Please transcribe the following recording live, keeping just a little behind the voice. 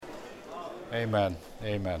Amen.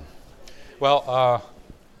 Amen. Well,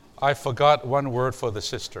 I forgot one word for the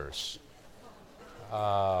sisters.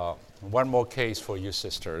 One more case for you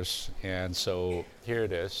sisters. And so here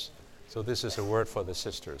it is. So this is a word for the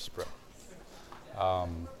sisters, bro.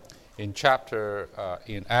 In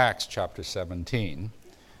Acts chapter 17,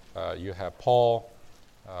 you have Paul.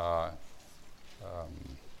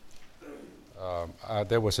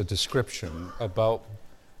 There was a description about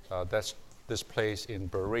this place in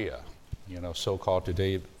Berea. So-called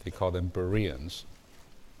today, they call them Bereans.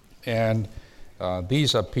 And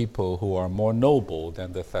these are people who are more noble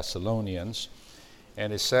than the Thessalonians.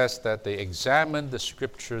 And it says that they examined the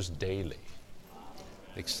scriptures daily.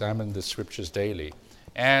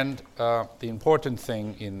 And the important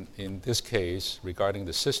thing in this case regarding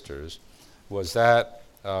the sisters was that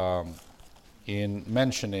in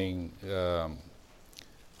mentioning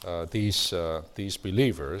these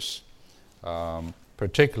believers,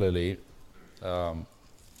 particularly,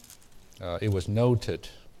 it was noted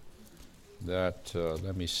that,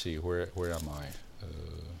 let me see, where am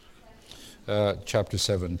I? Chapter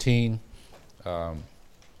 17,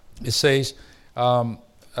 it says,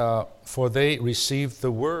 for they received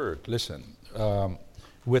the word, listen,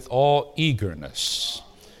 with all eagerness.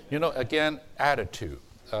 Again, attitude.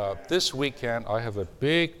 This weekend, I have a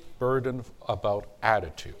big burden about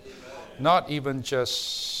attitude. Not even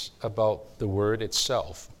just about the word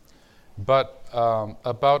itself, but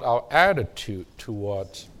about our attitude toward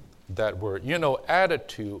that word.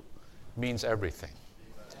 Attitude means everything.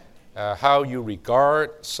 How you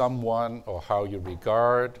regard someone, or how you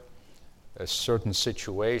regard a certain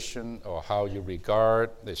situation, or how you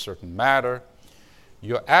regard a certain matter,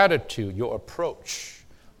 your attitude, your approach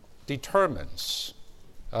determines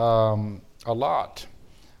a lot.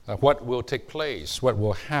 What will take place, what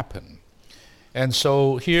will happen. And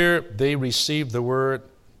so here they received the word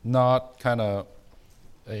not kind of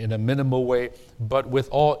in a minimal way, but with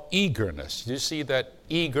all eagerness. You see that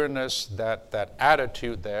eagerness, that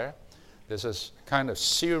attitude there? There's a kind of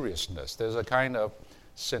seriousness. There's a kind of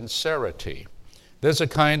sincerity. There's a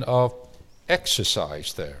kind of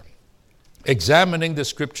exercise there. Examining the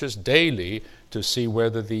scriptures daily to see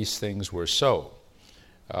whether these things were so.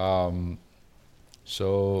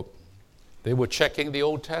 So they were checking the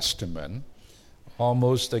Old Testament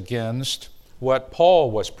almost against what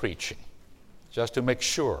Paul was preaching, just to make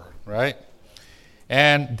sure, right?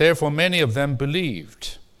 And therefore many of them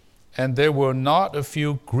believed. And there were not a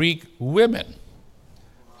few Greek women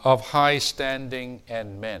of high standing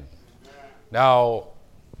and men. Now,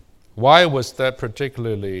 why was that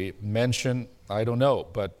particularly mentioned? I don't know,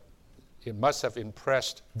 but it must have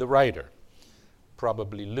impressed the writer,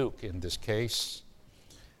 probably Luke in this case.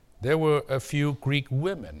 There were a few Greek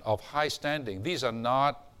women of high standing. These are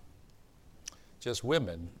not just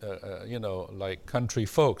women, like country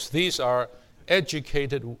folks. These are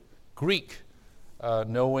educated Greek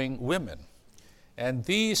knowing women. And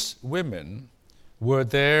these women were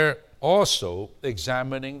there also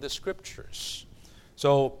examining the scriptures.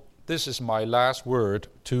 So this is my last word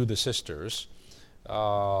to the sisters,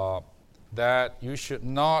 that you should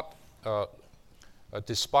not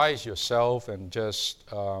despise yourself and just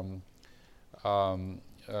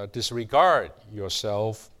disregard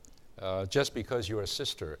yourself just because you're a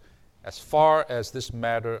sister. As far as this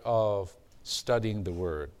matter of studying the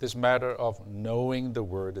Word, this matter of knowing the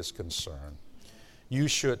Word is concerned, you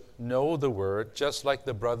should know the Word just like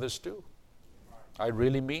the brothers do. I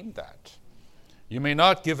really mean that. You may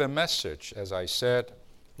not give a message, as I said,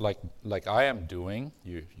 like I am doing.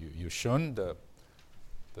 You shouldn't.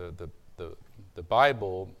 The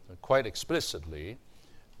Bible quite explicitly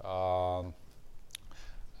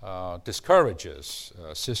discourages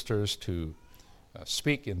sisters to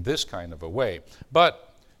speak in this kind of a way.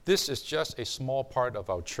 But this is just a small part of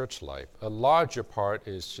our church life. A larger part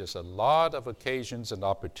is just a lot of occasions and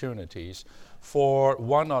opportunities for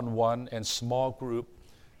one-on-one and small group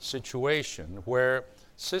situation where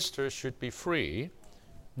sisters should be free,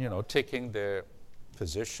 taking their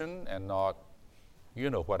position and not,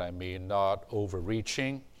 what I mean, not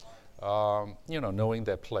overreaching, knowing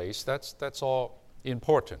their place. That's all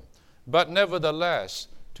important. But nevertheless,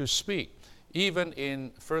 to speak. Even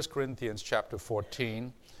in 1 Corinthians chapter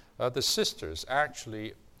 14, the sisters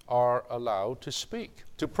actually are allowed to speak,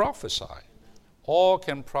 to prophesy. All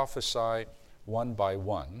can prophesy one by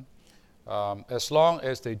one, as long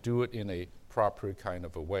as they do it in a proper kind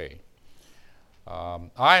of a way.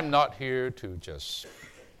 I'm not here to just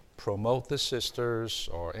promote the sisters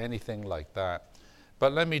or anything like that,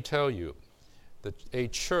 but let me tell you that a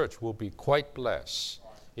church will be quite blessed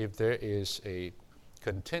if there is a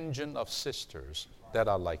contingent of sisters that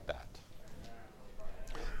are like that.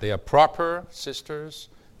 They are proper sisters.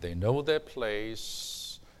 They know their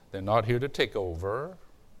place. They're not here to take over.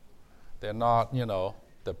 They're not,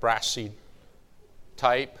 the brassy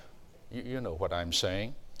type. You know what I'm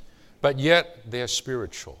saying. But yet, they're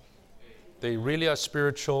spiritual. They really are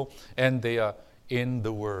spiritual, and they are in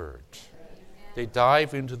the Word. They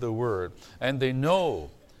dive into the Word, and they know,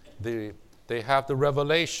 they have the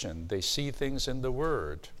revelation. They see things in the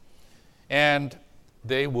Word. And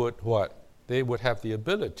they would what? They would have the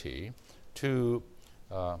ability to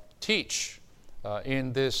teach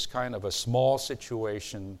in this kind of a small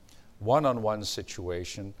situation, one-on-one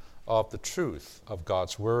situation of the truth of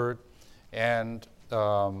God's Word, and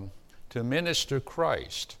to minister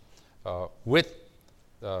Christ with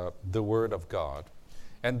the Word of God.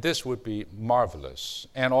 And this would be marvelous.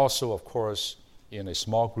 And also, of course, in a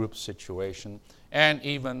small group situation, and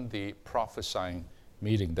even the prophesying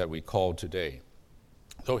meeting that we call today.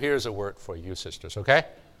 So here's a word for you, sisters, okay?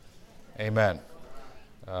 Amen.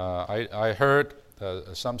 I heard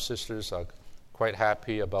some sisters are quite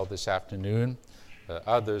happy about this afternoon.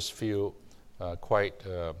 Others feel quite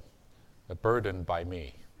burdened by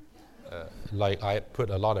me. Like I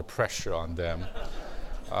put a lot of pressure on them.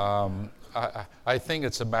 I think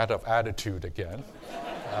it's a matter of attitude again.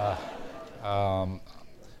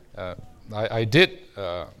 I did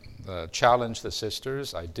challenge the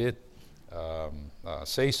sisters. I did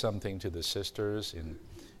say something to the sisters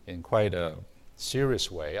in quite a serious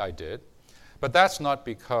way. I did. But that's not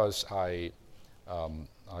because I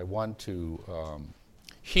want to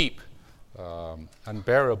heap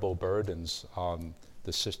unbearable burdens on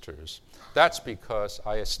the sisters. That's because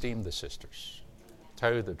I esteem the sisters.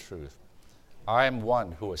 Tell you the truth. I am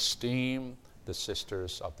one who esteem the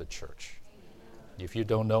sisters of the church. If you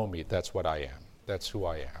don't know me, that's what I am. That's who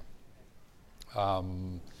I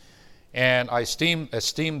am. And I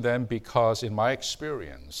esteem them because in my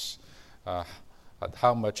experience,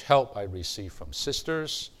 how much help I receive from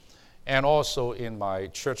sisters, and also in my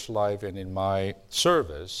church life and in my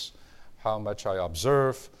service, how much I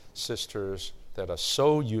observe sisters that are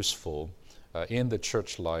so useful in the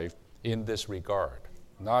church life in this regard.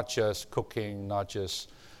 Not just cooking, not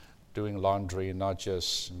just doing laundry, not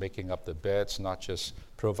just making up the beds, not just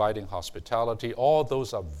providing hospitality. All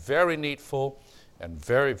those are very needful and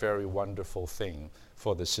very, very wonderful thing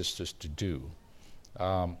for the sisters to do.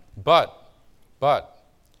 But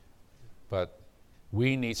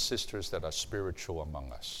we need sisters that are spiritual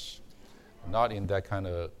among us. Not in that kind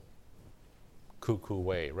of cuckoo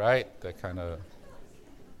way, right? That kind of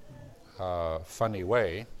funny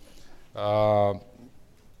way.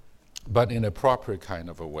 But in a proper kind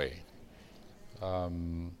of a way.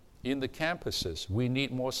 In the campuses, we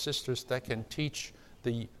need more sisters that can teach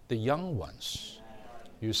the young ones,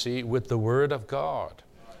 you see, with the Word of God.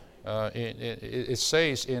 It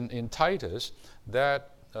says in Titus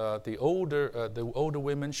that the older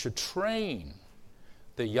women should train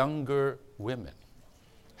the younger women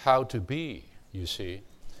how to be, you see.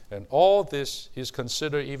 And all this is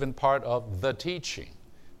considered even part of the teaching,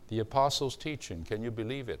 the apostles' teaching. Can you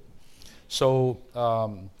believe it? So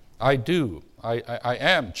I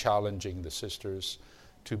am challenging the sisters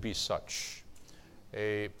to be such.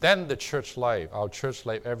 Then the church life, our church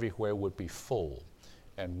life everywhere would be full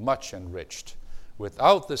and much enriched.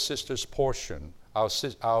 Without the sisters' portion,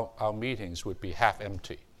 our meetings would be half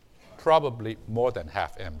empty, probably more than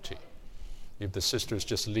half empty, if the sisters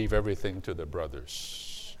just leave everything to the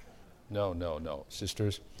brothers. No.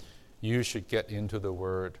 Sisters, you should get into the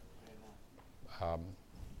Word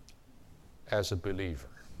as a believer.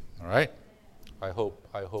 All right? I hope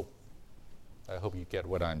you get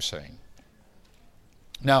what I'm saying.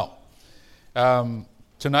 Now,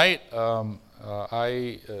 tonight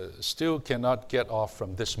I still cannot get off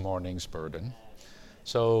from this morning's burden,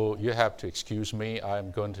 so you have to excuse me.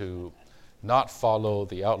 I'm going to not follow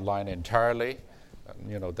the outline entirely.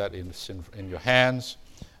 That is in your hands,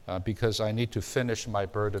 because I need to finish my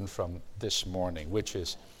burden from this morning, which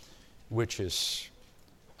is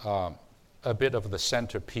a bit of the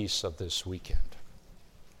centerpiece of this weekend.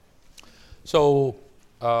 So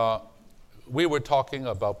we were talking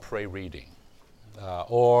about pray reading,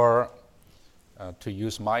 or to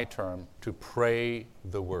use my term, to pray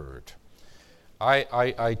the Word.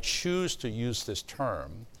 I choose to use this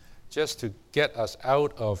term just to get us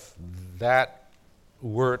out of that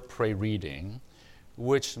word pray reading,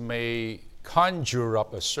 which may conjure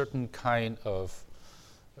up a certain kind of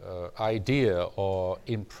idea or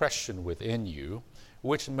impression within you,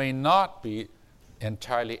 which may not be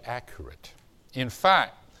entirely accurate. In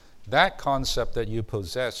fact, that concept that you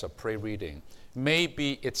possess of pray reading may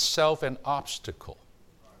be itself an obstacle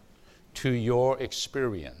to your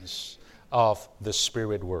experience of the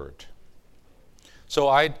Spirit Word. So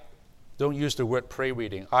I don't use the word pray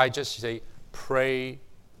reading. I just say pray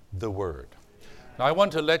the Word. Now I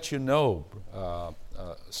want to let you know,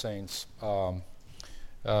 saints,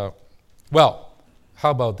 well,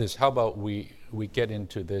 how about this? How about we get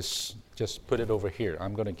into this, just put it over here.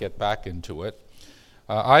 I'm going to get back into it.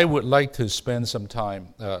 I would like to spend some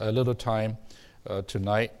time, a little time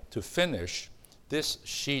tonight to finish this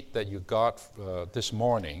sheet that you got this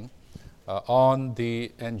morning on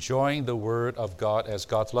the enjoying the Word of God as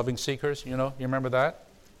God's loving seekers. You remember that?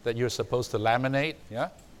 That you're supposed to laminate, yeah?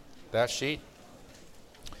 That sheet.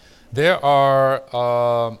 There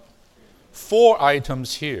are 4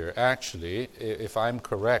 items here, actually, if I'm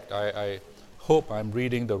correct. I hope I'm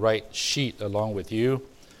reading the right sheet along with you.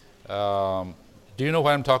 Do you know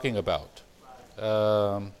what I'm talking about?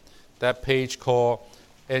 That page called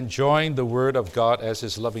Enjoying the Word of God as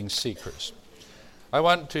His Loving Seekers. I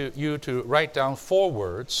want you to write down 4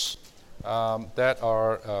 words that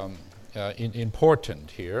are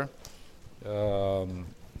important here.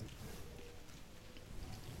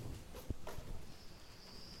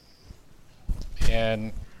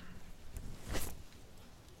 And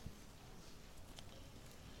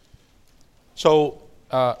so,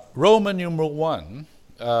 Roman numeral 1,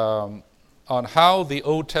 on how the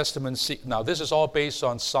Old Testament now this is all based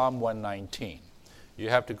on Psalm 119. You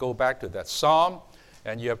have to go back to that Psalm,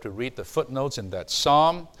 and you have to read the footnotes in that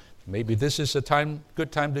Psalm. Maybe this is a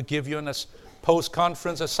good time to give you a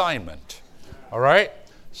post-conference assignment. All right?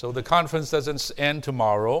 So the conference doesn't end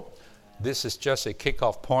tomorrow. This is just a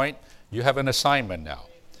kickoff point. You have an assignment now.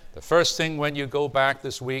 The first thing when you go back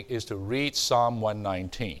this week is to read Psalm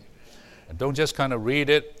 119. And don't just kind of read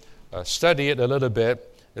it, study it a little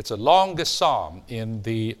bit. It's the longest psalm in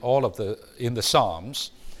the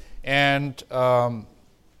Psalms. And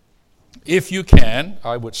if you can,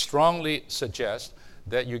 I would strongly suggest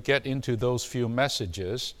that you get into those few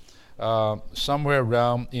messages somewhere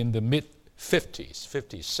around in the mid-50s,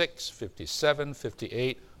 56, 57,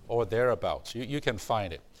 58, or thereabouts. You can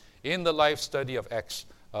find it in the life study of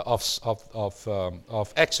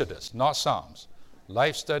Exodus, not Psalms.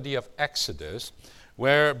 Life study of Exodus,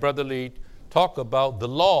 where Brother Lee talked about the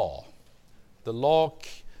law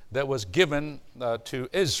that was given to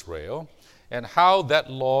Israel, and how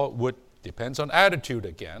that law depends on attitude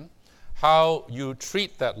again. How you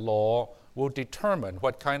treat that law will determine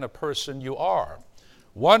what kind of person you are.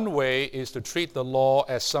 One way is to treat the law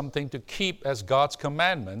as something to keep as God's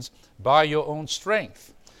commandments by your own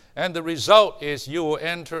strength. And the result is you will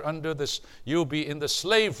enter under this, you'll be in the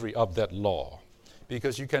slavery of that law,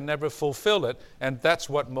 because you can never fulfill it. And that's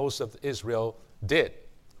what most of Israel did,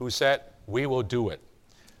 who said, we will do it.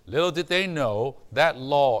 Little did they know that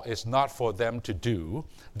law is not for them to do.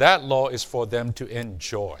 That law is for them to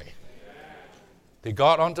enjoy. They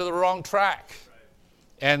got onto the wrong track.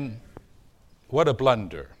 And what a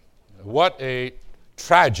blunder. What a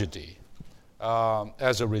tragedy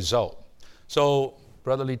as a result. So,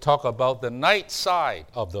 Brother Lee talked about the night side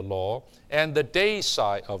of the law and the day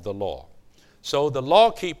side of the law. So the law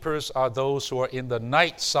keepers are those who are in the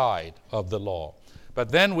night side of the law.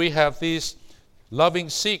 But then we have these loving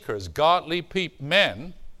seekers, godly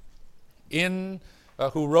men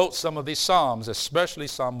who wrote some of these Psalms, especially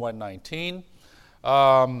Psalm 119,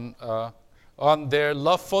 on their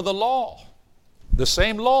love for the law, the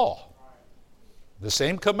same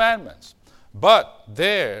commandments. But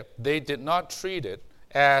there, they did not treat it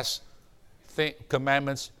as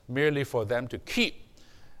commandments merely for them to keep.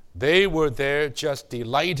 They were there just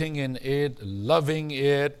delighting in it, loving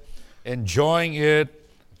it, enjoying it,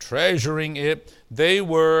 treasuring it. They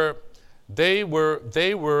were in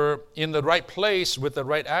the right place with the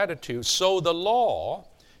right attitude. So the law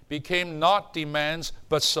became not demands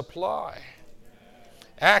but supply.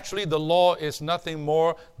 Actually, the law is nothing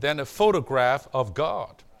more than a photograph of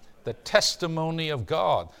God, the testimony of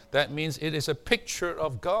God. That means it is a picture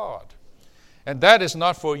of God. And that is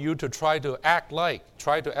not for you to try to act like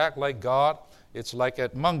God. It's like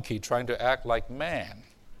a monkey trying to act like man.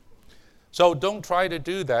 So don't try to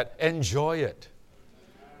do that. Enjoy it.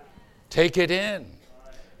 Take it in.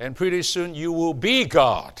 And pretty soon you will be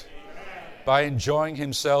God by enjoying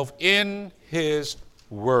Himself in His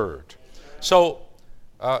Word. So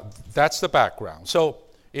that's the background. So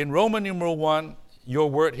in Roman numeral 1, your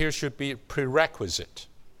word here should be prerequisite.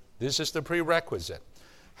 This is the prerequisite.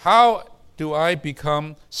 How do I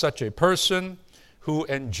become such a person who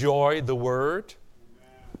enjoy the Word?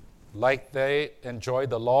 Like they enjoy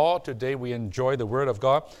the law, today we enjoy the Word of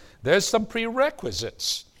God. There's some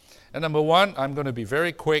prerequisites. And number 1, I'm going to be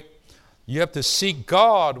very quick. You have to seek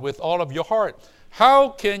God with all of your heart. How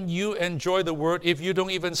can you enjoy the Word if you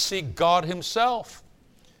don't even seek God Himself?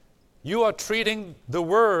 You are treating the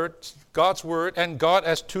Word, God's Word, and God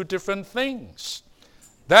as two different things.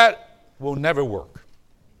 That will never work.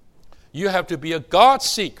 You have to be a God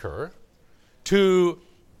seeker to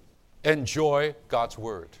enjoy God's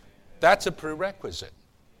Word. That's a prerequisite.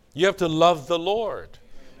 You have to love the Lord.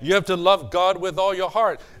 You have to love God with all your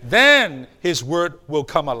heart. Then His Word will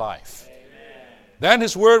come alive. Amen. Then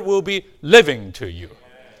His Word will be living to you. Amen.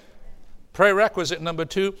 Prerequisite number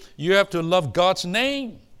 2, you have to love God's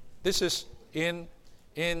name. This is in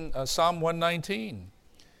Psalm 119.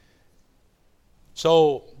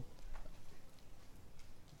 So,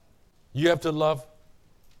 you have to love,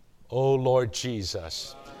 oh Lord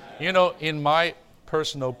Jesus. You know, in my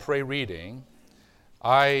personal prayer reading,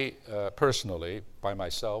 I personally, by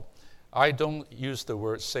myself, I don't use the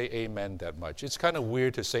word say amen that much. It's kind of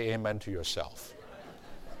weird to say amen to yourself.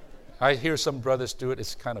 I hear some brothers do it.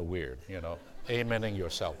 It's kind of weird, amening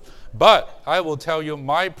yourself. But I will tell you,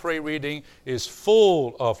 my prayer reading is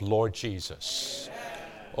full of Lord Jesus.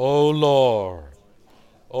 Oh Lord,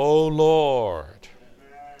 oh Lord,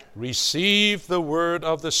 receive the word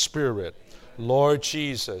of the Spirit. Lord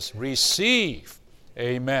Jesus, receive.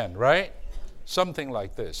 Amen, right? Something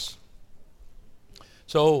like this.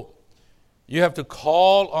 So, you have to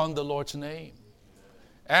call on the Lord's name.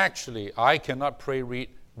 Actually, I cannot read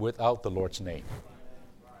without the Lord's name.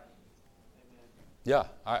 Yeah,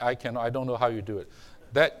 I can. I don't know how you do it.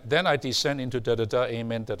 Then I descend into da-da-da,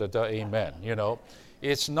 amen, da-da-da, amen.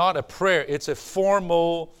 It's not a prayer. It's a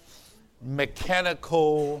formal,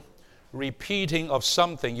 mechanical repeating of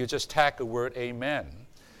something. You just tack a word, amen.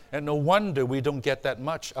 And no wonder we don't get that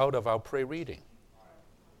much out of our prayer reading.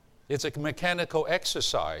 It's a mechanical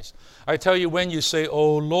exercise. I tell you, when you say,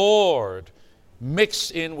 oh Lord,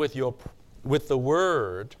 mix in with the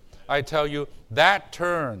word, I tell you, that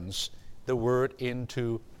turns the word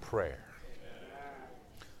into prayer.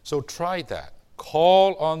 So try that.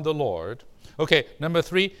 Call on the Lord. Okay, number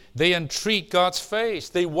 3, they entreat God's face.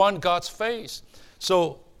 They want God's face.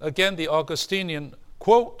 So again, the Augustinian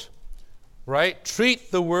quote, right?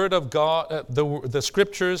 Treat the word of God, the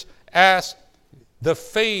scriptures, as the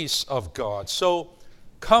face of God. So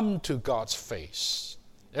come to God's face.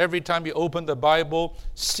 Every time you open the Bible,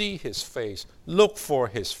 see His face. Look for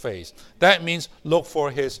His face. That means look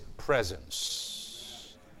for His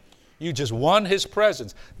presence. You just want His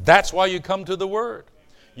presence. That's why you come to the Word.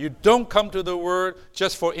 You don't come to the Word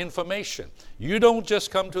just for information. You don't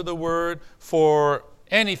just come to the Word for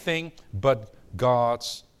anything but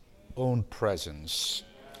God's own presence.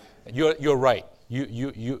 You're right.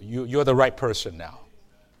 You're the right person now.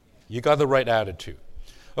 You got the right attitude.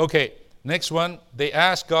 Okay, next one. They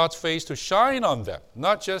ask God's face to shine on them.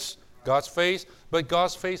 Not just God's face, but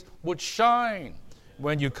God's face would shine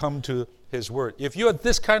when you come to His Word. If you're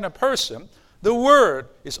this kind of person, the Word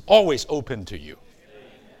is always open to you.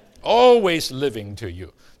 Always living to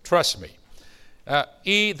you. Trust me.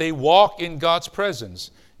 They walk in God's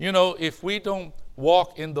presence. If we don't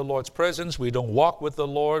walk in the Lord's presence, we don't walk with the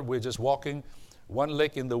Lord, we're just walking one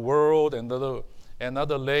leg in the world and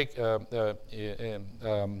another leg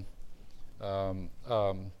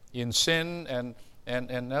in sin and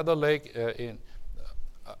another leg in...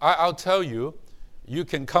 I'll tell you, you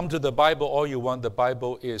can come to the Bible all you want. The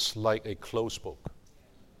Bible is like a closed book.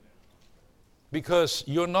 Because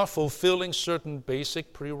you're not fulfilling certain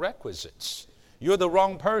basic prerequisites. You're the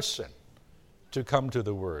wrong person to come to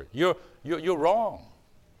the Word. You're wrong.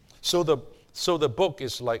 So the book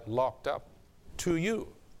is like locked up to you.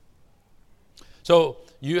 So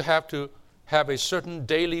you have to have a certain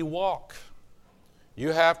daily walk.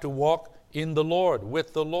 You have to walk in the Lord,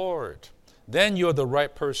 with the Lord. Then you're the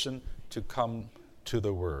right person to come to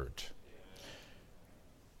the Word.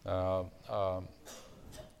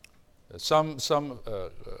 Some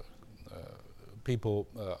people,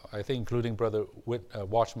 I think including Brother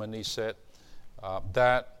Watchman, he said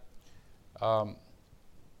that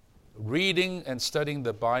reading and studying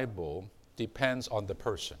the Bible depends on the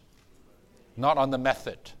person, not on the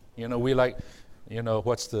method. We like,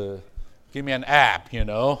 give me an app,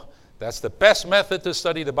 That's the best method to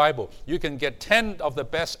study the Bible. You can get 10 of the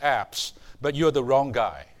best apps, but you're the wrong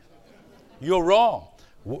guy. You're wrong.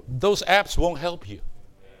 Those apps won't help you.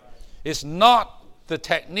 It's not the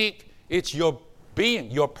technique, it's your being,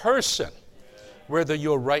 your person, whether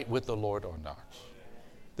you're right with the Lord or not.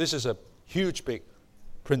 This is a huge, big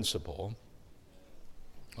principle.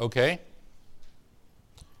 Okay?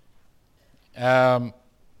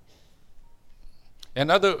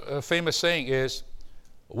 Another famous saying is,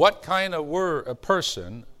 what kind of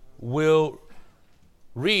person will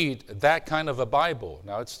read that kind of a Bible,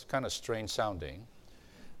 now it's kind of strange sounding,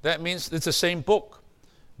 that means it's the same book.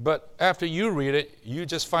 But after you read it, you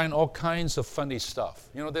just find all kinds of funny stuff.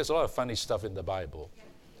 You know, there's a lot of funny stuff in the Bible.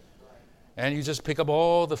 And you just pick up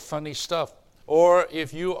all the funny stuff. Or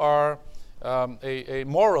if you are a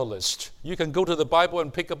moralist, you can go to the Bible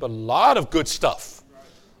and pick up a lot of good stuff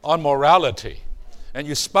on morality. And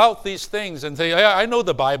you spout these things and say, yeah, I know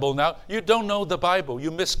the Bible now. You don't know the Bible. You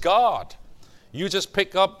miss God. You just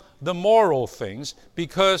pick up the moral things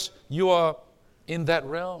because you are in that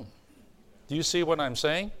realm. Do you see what I'm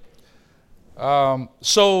saying?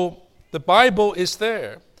 So the Bible is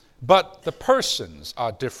there, but the persons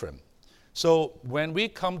are different. So when we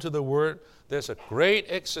come to the Word, there's a great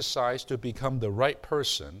exercise to become the right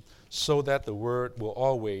person so that the Word will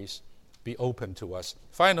always be open to us.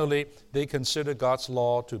 Finally, they consider God's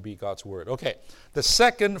law to be God's Word. Okay, the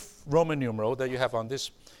second Roman numeral that you have on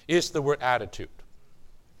this is the word attitude.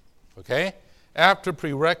 Okay? After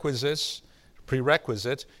prerequisites,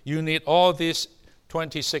 you need all these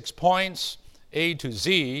 26 points, A to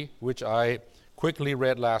Z, which I quickly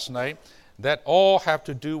read last night, that all have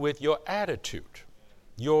to do with your attitude,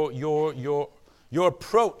 your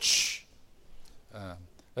approach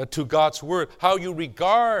to God's Word, how you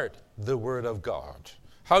regard the Word of God,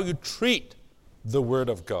 how you treat the Word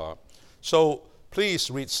of God. So please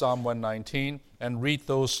read Psalm 119 and read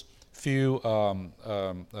those few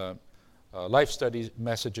life study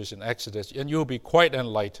messages in Exodus, and you'll be quite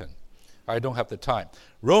enlightened. I don't have the time.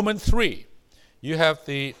 Romans 3, you have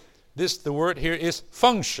the word here is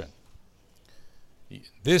function.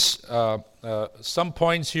 This some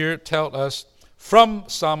points here tell us from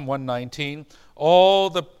Psalm 119 all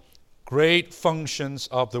the great functions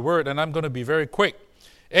of the Word, and I'm going to be very quick.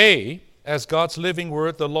 A, as God's living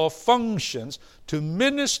Word, the law functions to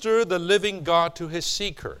minister the living God to His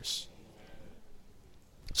seekers.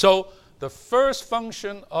 So the first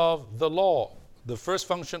function of the law, the first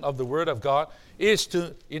function of the Word of God is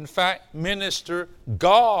to, in fact, minister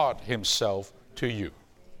God Himself to you.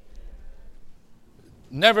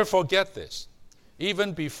 Never forget this.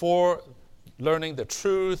 Even before learning the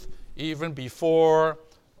truth, even before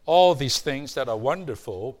all these things that are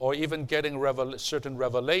wonderful, or even getting certain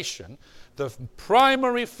revelation, the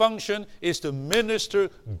primary function is to minister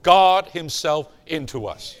God Himself into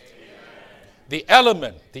us. The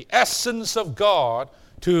element, the essence of God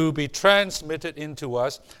to be transmitted into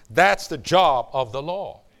us, that's the job of the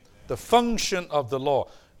law. The function of the law.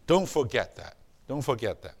 Don't forget that. Don't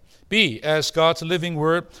forget that. B, as God's living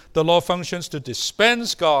Word, the law functions to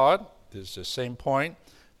dispense God. This is the same point,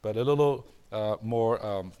 but a little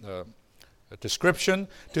more description.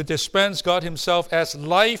 To dispense God Himself as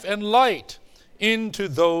life and light into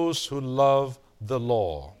those who love the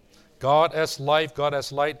law. God as life, God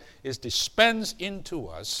as light is dispensed into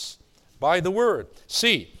us by the Word.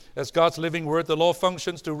 C, as God's living Word, the law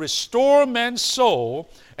functions to restore man's soul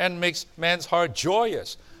and makes man's heart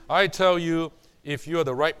joyous. I tell you, if you're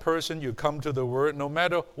the right person, you come to the Word, no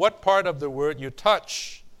matter what part of the Word you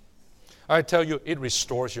touch, I tell you, it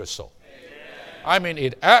restores your soul. Amen. I mean,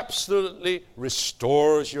 it absolutely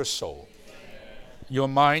restores your soul. Amen. Your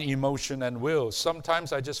mind, emotion, and will.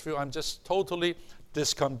 Sometimes I just feel I'm just totally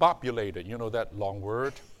discombobulated. You know that long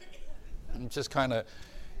word? I'm just kind of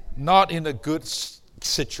not in a good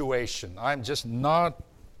situation. I'm just not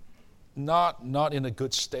in a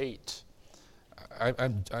good state.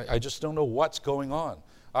 I just don't know what's going on.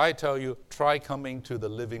 I tell you, try coming to the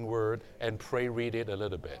living Word and pray, read it a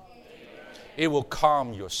little bit. It will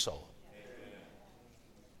calm your soul.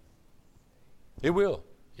 It will.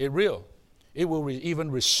 It will. It will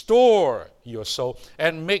even restore your soul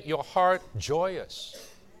and make your heart joyous.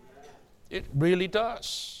 It really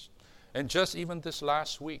does. And just even this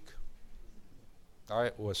last week,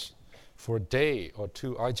 I was, for a day or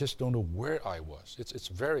two, I just don't know where I was. It's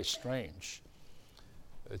very strange.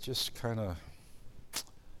 It's just kind of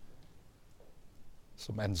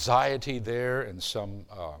some anxiety there and some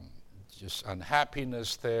just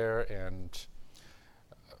unhappiness there and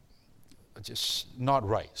just not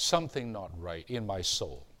right. Something not right in my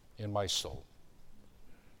soul.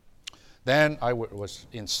 Then I was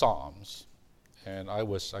in Psalms, and I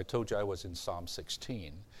told you I was in Psalm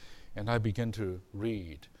 16, and I began to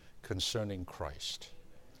read concerning Christ.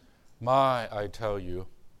 I tell you,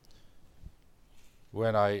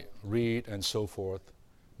 when I read and so forth,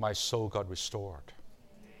 my soul got restored.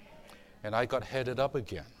 And I got headed up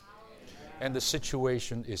again. And the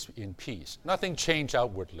situation is in peace. Nothing changed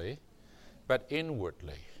outwardly, but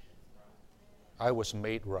inwardly, I was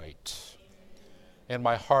made right. And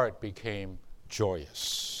my heart became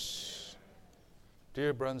joyous.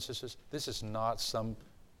 Dear brothers and sisters, this is not some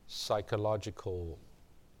psychological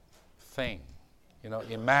thing,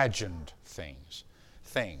 imagined thing.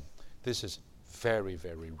 This is very,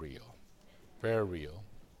 very real. Very real.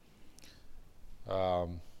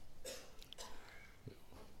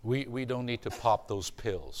 We don't need to pop those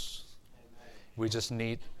pills. We just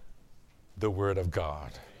need the Word of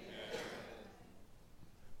God.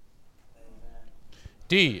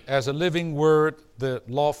 D, as a living Word, the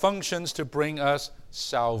law functions to bring us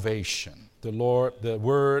salvation. The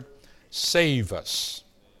Word save us,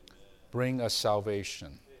 bring us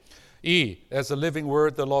salvation. E, as a living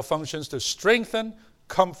Word, the law functions to strengthen,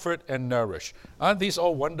 comfort, and nourish. Aren't these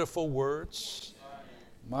all wonderful words?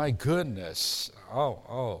 My goodness.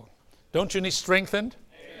 Oh. Don't you need strengthened?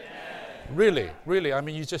 Amen. Really. I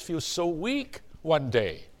mean, you just feel so weak one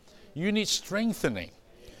day. You need strengthening.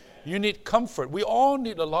 You need comfort. We all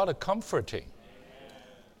need a lot of comforting.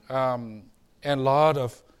 And a lot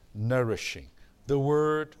of nourishing. The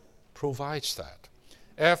Word provides that.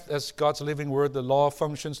 F, as God's living Word, the law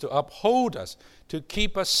functions to uphold us, to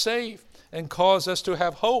keep us safe, and cause us to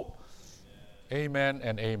have hope. Amen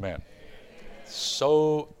and amen.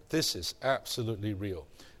 So this is absolutely real.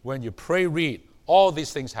 When you pray, read, all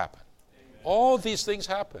these things happen. All these things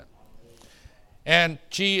happen. And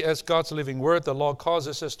G, as God's living Word, the law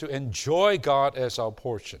causes us to enjoy God as our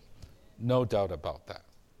portion. No doubt about that.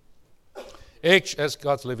 H, as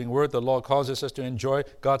God's living Word, the law causes us to enjoy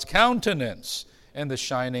God's countenance and the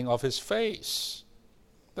shining of His face.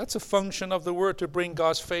 That's a function of the Word, to bring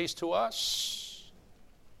God's face to us.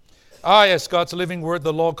 I, as God's living Word,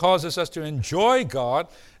 the law causes us to enjoy God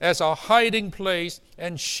as our hiding place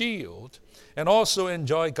and shield, and also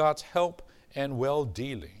enjoy God's help and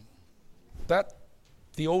well-dealing. That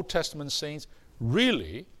the Old Testament saints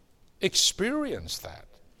really experienced that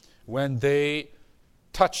when they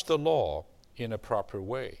touched the law in a proper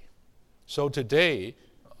way. So today,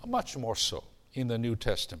 much more so in the New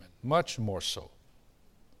Testament, much more so.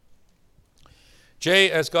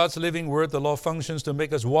 J, as God's living Word, the law functions to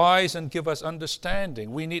make us wise and give us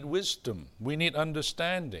understanding. We need wisdom. We need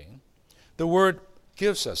understanding. The Word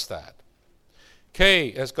gives us that.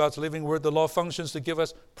 K, as God's living Word, the law functions to give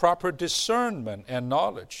us proper discernment and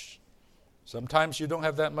knowledge. Sometimes you don't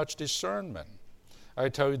have that much discernment. I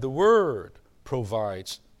tell you, the Word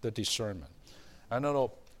provides the discernment. I don't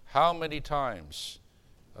know how many times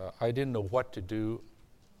I didn't know what to do.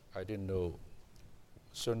 I didn't know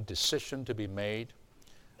certain decision to be made.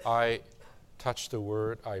 I touch the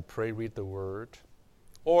Word. I pray, read the Word.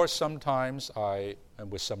 Or sometimes I am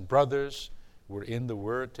with some brothers. We're in the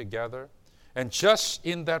Word together. And just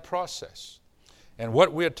in that process, and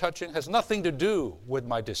what we're touching has nothing to do with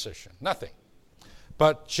my decision. Nothing.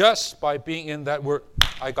 But just by being in that Word,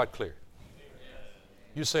 I got clear.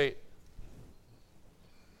 You say,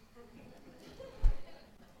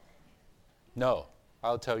 no.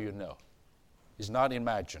 I'll tell you no. It's not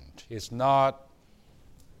imagined. It's not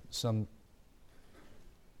some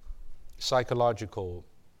psychological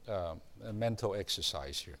mental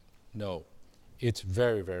exercise here. No. It's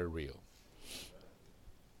very, very real.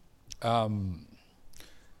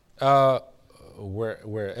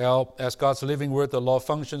 Where L, as God's living Word, the law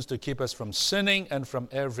functions to keep us from sinning and from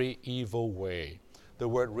every evil way. The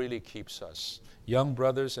Word really keeps us. Young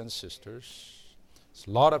brothers and sisters, there's a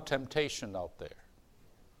lot of temptation out there,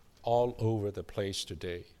 all over the place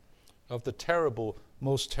today, of the terrible,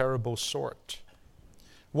 most terrible sort.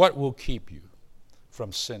 What will keep you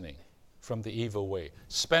from sinning, from the evil way?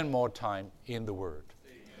 Spend more time in the Word.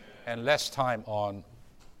 Amen. And less time on,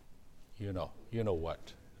 you know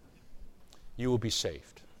what. You will be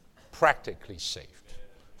saved, practically saved,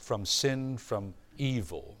 from sin, from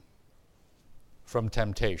evil, from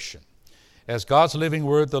temptation. As God's living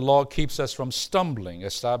Word, the law keeps us from stumbling,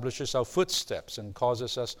 establishes our footsteps, and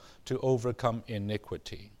causes us to overcome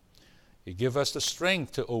iniquity. It gives us the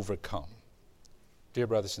strength to overcome. Dear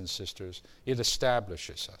brothers and sisters, it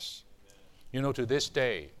establishes us. To this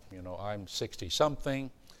day, I'm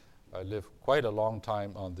 60-something. I live quite a long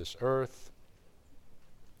time on this earth,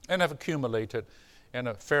 and have accumulated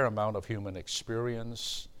a fair amount of human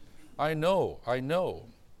experience. I know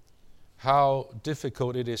how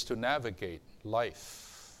difficult it is to navigate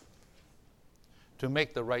life, to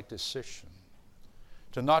make the right decision,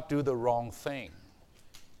 to not do the wrong thing,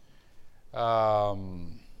 to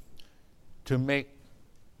make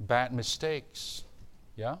bad mistakes.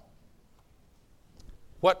 Yeah?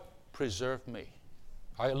 What preserved me?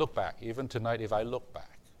 I look back, even tonight, if I look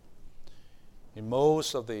back, in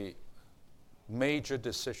most of the major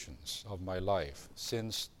decisions of my life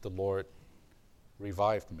since the Lord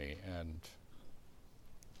revived me and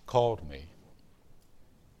called me,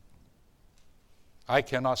 I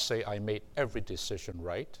cannot say I made every decision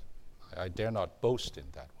right. I dare not boast in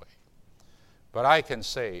that way. But I can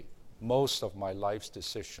say most of my life's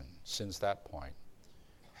decision since that point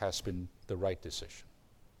has been the right decision.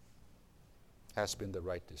 Has been the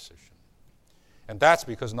right decision. And that's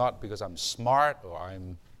not because I'm smart or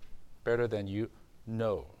I'm better than you.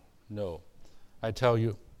 No. I tell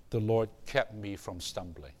you, the Lord kept me from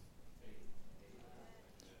stumbling.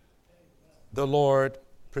 The Lord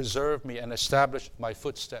preserved me and established my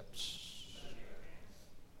footsteps.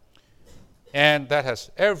 And that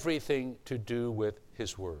has everything to do with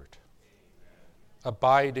His Word.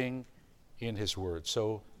 Abiding in His Word.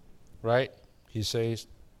 So, right, He says,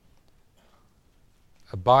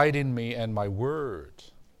 abide in me and my word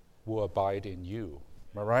will abide in you.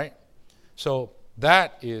 Am I right? So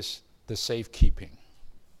that is the safekeeping.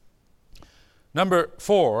 Number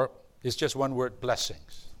 4 is just one word,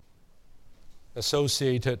 blessings,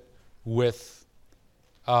 associated with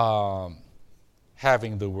having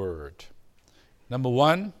the word. Number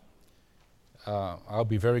 1, I'll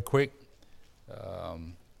be very quick.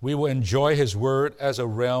 We will enjoy His word as a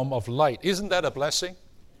realm of light. Isn't that a blessing?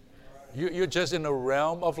 You're just in a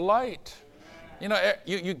realm of light. You know,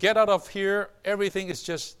 you get out of here, everything is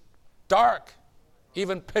just dark,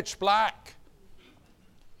 even pitch black.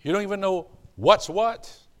 You don't even know what's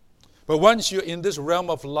what. But once you're in this realm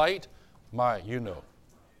of light, you know.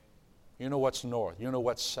 You know what's north. You know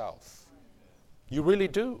what's south. You really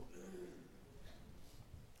do.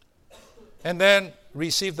 And then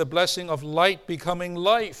receive the blessing of light becoming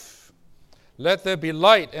life. Let there be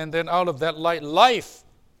light, and then out of that light, life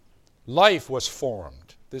was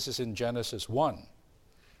formed. This is in Genesis 1.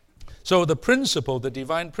 So the principle, the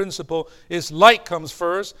divine principle, is light comes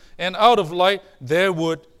first, and out of light there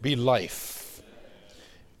would be life.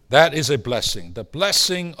 That is a blessing. The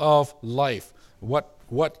blessing of life.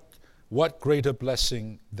 What greater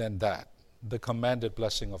blessing than that? The commanded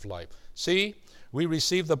blessing of life. See, we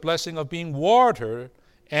receive the blessing of being watered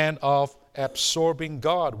and of absorbing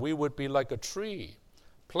God. We would be like a tree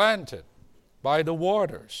planted by the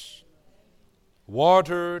waters.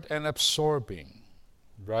 Watered and absorbing,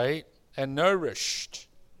 right? And nourished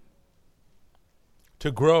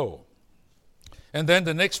to grow. And then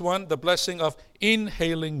the next one, the blessing of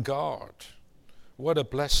inhaling God. What a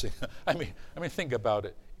blessing. I mean, think about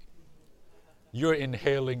it. You're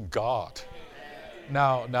inhaling God.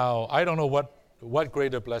 Now, I don't know what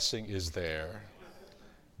greater blessing is there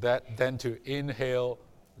than to inhale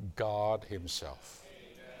God Himself.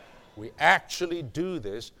 We actually do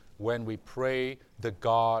this when we pray the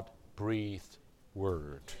God-breathed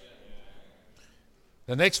word.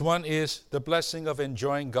 The next one is the blessing of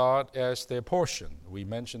enjoying God as their portion. We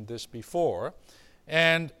mentioned this before.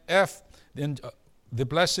 And the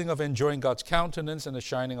blessing of enjoying God's countenance and the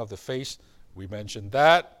shining of the face. We mentioned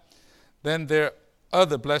that. Then there are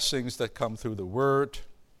other blessings that come through the word.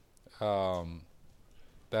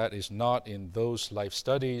 That is not in those life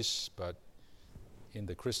studies, but in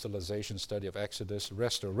the crystallization study of Exodus: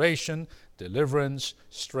 restoration, deliverance,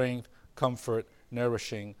 strength, comfort,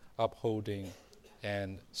 nourishing, upholding,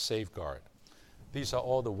 and safeguard. These are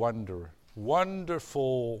all the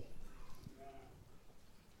wonderful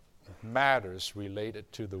matters related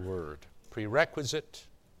to the word. Prerequisite,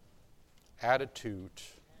 attitude,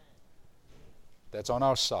 that's on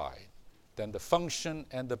our side. Then the function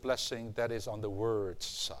and the blessing that is on the word's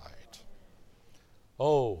side.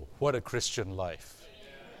 Oh, what a Christian life.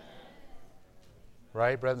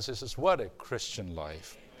 Right, brothers and sisters? What a Christian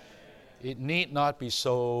life. It need not be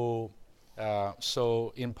so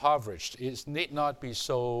impoverished. It need not be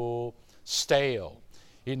so stale.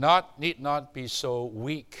 It need not be so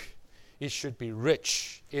weak. It should be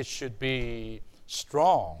rich. It should be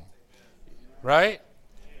strong. Right?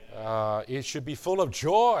 It should be full of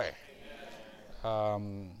joy.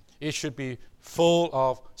 It should be full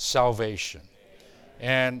of salvation.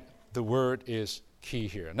 And the word is key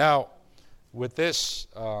here. Now, with this,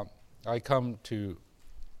 I come to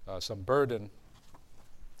some burden,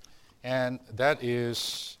 and that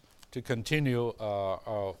is to continue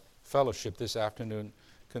our fellowship this afternoon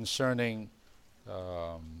concerning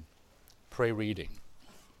pray reading.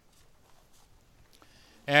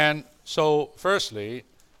 And so, firstly,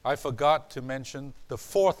 I forgot to mention the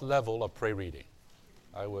 4th level of pray reading.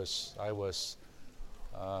 I was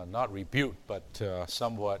not rebuked, but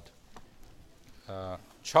somewhat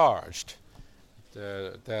charged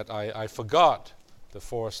that I forgot the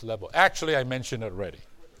 4th level. Actually, I mentioned it already.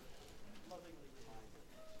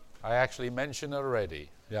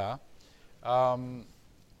 Yeah.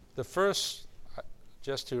 The first,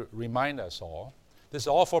 just to remind us all, this is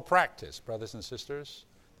all for practice, brothers and sisters.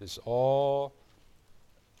 This is all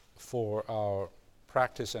for our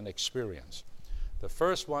practice and experience. The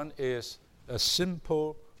first one is a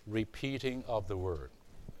simple repeating of the word.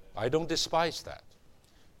 I don't despise that.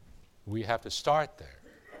 We have to start there.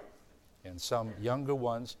 And some younger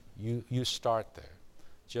ones, you start there.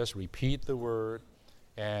 Just repeat the word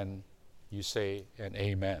and you say an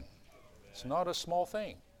amen. It's not a small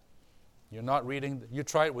thing. You're not reading, you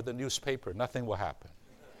try it with the newspaper, nothing will happen.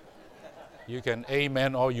 You can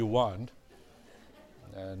amen all you want,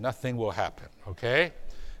 nothing will happen, okay?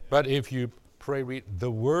 But if you read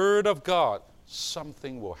the Word of God,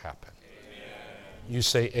 something will happen. Amen. You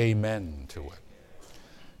say amen to it.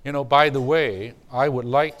 You know, by the way, I would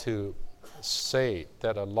like to say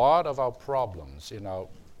that a lot of our problems in our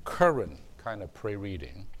current kind of prayer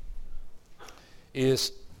reading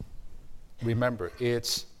is, remember,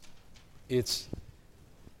 it's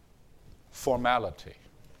formality,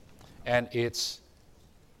 and it's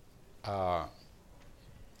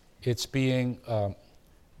being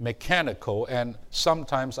mechanical, and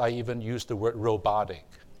sometimes I even use the word robotic.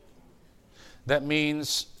 That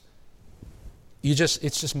means it's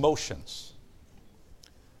just motions.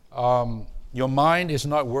 Your mind is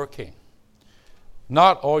not working.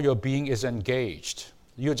 Not all your being is engaged.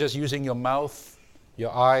 You're just using your mouth,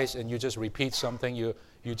 your eyes, and you just repeat something. You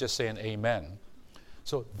just say an amen.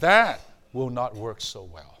 So that will not work so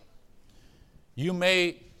well. You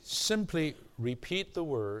may simply repeat the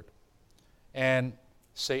word and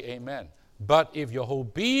say amen. But if your whole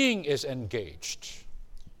being is engaged,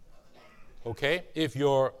 okay, if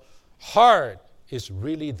your heart is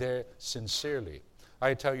really there sincerely,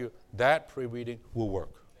 I tell you, that prayer reading will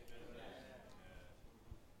work.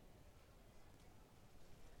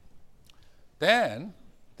 Then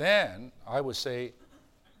I would say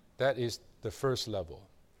that is the first level,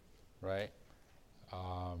 right?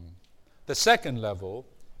 The second level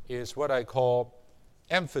is what I call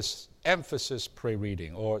emphasis prayer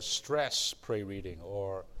reading, or stress prayer reading,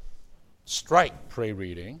 or strike prayer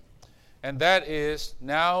reading. And that is,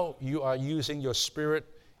 now you are using your spirit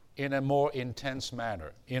in a more intense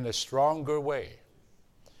manner, in a stronger way,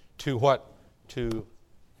 to what? To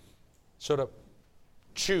sort of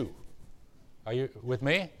chew. Are you with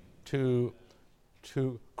me? To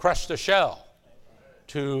crush the shell,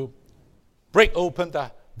 to break open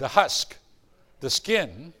the husk, the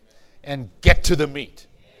skin, and get to the meat.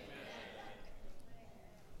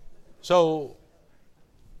 So,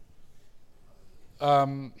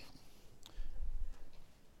 you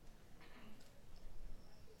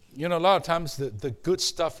know, a lot of times the good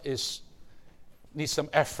stuff needs some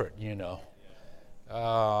effort, you know.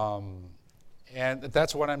 And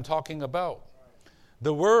that's what I'm talking about.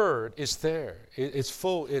 The word is there. It's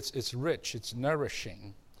full, it's rich, it's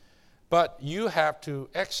nourishing. But you have to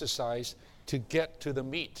exercise to get to the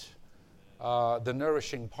meat, the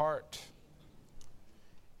nourishing part.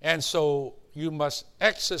 And so you must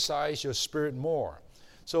exercise your spirit more.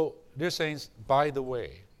 So they're saying, by the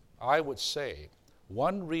way, I would say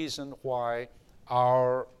one reason why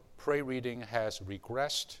our prayer reading has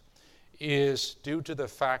regressed is due to the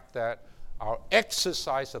fact that our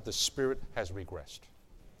exercise of the Spirit has regressed.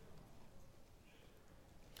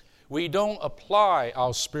 We don't apply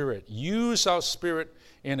our Spirit, use our Spirit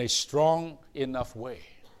in a strong enough way.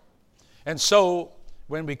 And so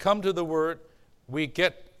when we come to the Word, we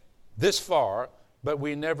get this far, but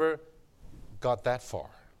we never got that far.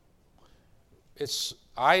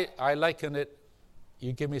 I liken it,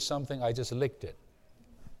 you give me something, I just licked it.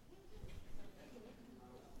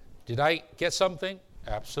 Did I get something?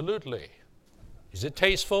 Absolutely. Is it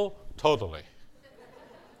tasteful? Totally.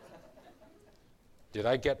 Did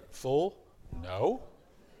I get full? No.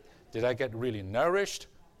 Did I get really nourished?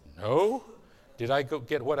 No. Did I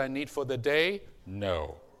get what I need for the day?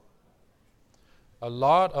 No. A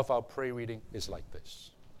lot of our prayer reading is like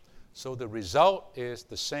this. So the result is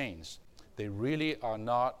the saints, they really are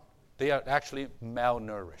not, they are actually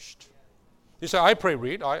malnourished. You say, I pray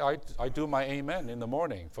read, I do my amen in the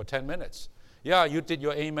morning for 10 minutes. Yeah, you did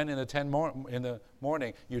your amen in the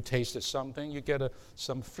morning. You tasted something. You get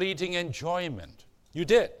some fleeting enjoyment. You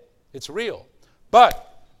did. It's real.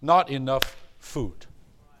 But not enough food.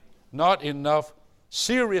 Not enough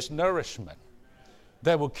serious nourishment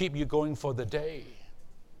that will keep you going for the day.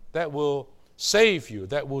 That will save you.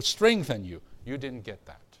 That will strengthen you. You didn't get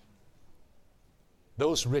that.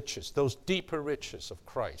 Those riches, those deeper riches of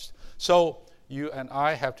Christ. So you and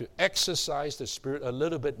I have to exercise the Spirit a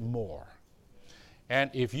little bit more. And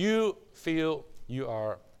if you feel you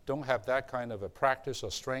don't have that kind of a practice or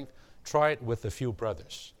strength, try it with a few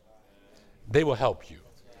brothers. They will help you.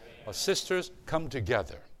 Or sisters, come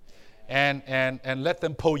together and let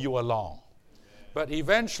them pull you along. But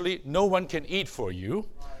eventually, no one can eat for you.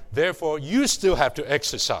 Therefore, you still have to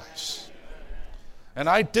exercise. And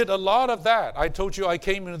I did a lot of that. I told you I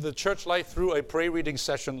came into the church life through a prayer reading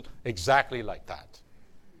session exactly like that.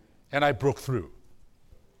 And I broke through.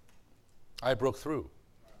 I broke through.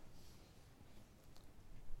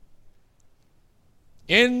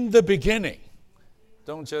 In the beginning.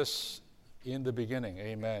 Don't just in the beginning.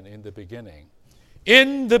 Amen. In the beginning.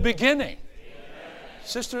 In the beginning. Amen.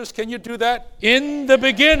 Sisters, can you do that? In the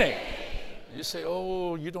beginning. You say,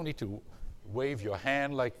 oh, you don't need to wave your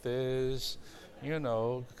hand like this. You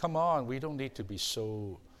know, come on. We don't need to be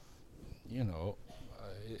so,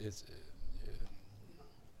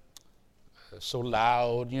 so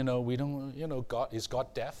loud. You know, we don't, God, is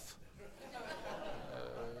God deaf?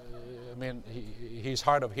 I mean, he's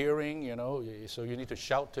hard of hearing, so you need to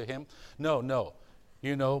shout to him. No.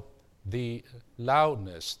 The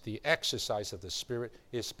loudness, the exercise of the Spirit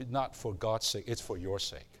is not for God's sake, it's for your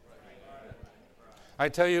sake. I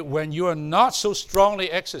tell you, when you are not so strongly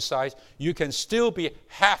exercised, you can still be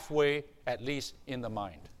halfway, at least, in the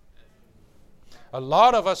mind. A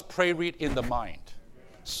lot of us pray read in the mind.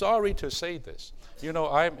 Sorry to say this.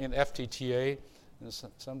 I'm in FTTA, and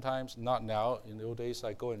sometimes, not now, in the old days,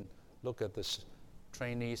 I go and look at the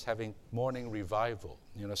trainees having morning revival.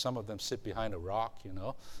 Some of them sit behind a rock,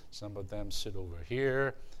 Some of them sit over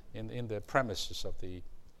here in the premises of the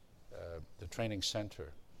training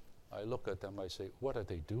center. I look at them, I say, what are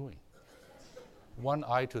they doing? One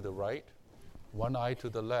eye to the right, one eye to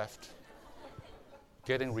the left,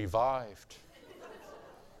 getting revived.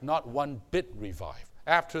 Not one bit revived.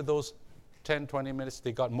 After those 10, 20 minutes,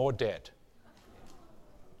 they got more dead.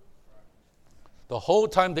 The whole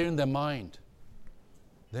time they're in their mind.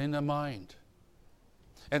 They're in their mind.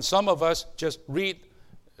 And some of us just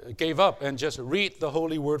gave up and just read the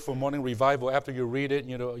Holy Word for morning revival. After you read it,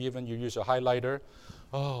 even you use a highlighter.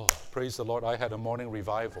 Oh, praise the Lord, I had a morning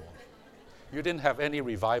revival. You didn't have any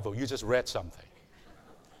revival. You just read something.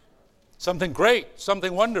 Something great,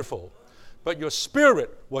 something wonderful. But your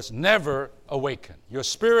spirit was never awakened. Your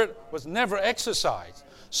spirit was never exercised.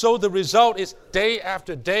 So the result is day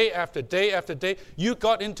after day after day after day, you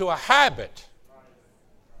got into a habit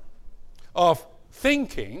of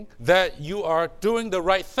thinking that you are doing the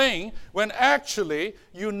right thing when actually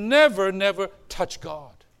you never touch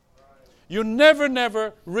God. You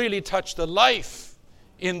never really touch the life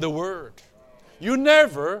in the Word. You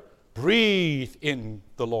never breathe in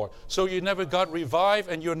the Lord. So you never got revived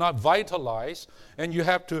and you're not vitalized and you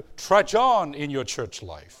have to trudge on in your church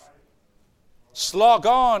life. Slog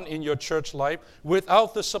on in your church life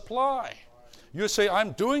without the supply. You say,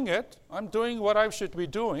 I'm doing it. I'm doing what I should be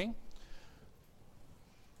doing.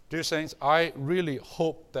 Dear saints, I really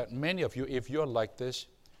hope that many of you, if you're like this,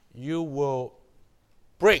 you will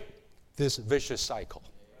break this vicious cycle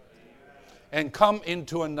and come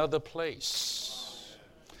into another place.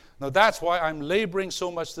 Now that's why I'm laboring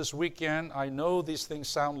so much this weekend. I know these things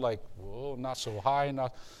sound like, whoa, not so high,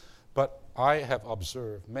 but I have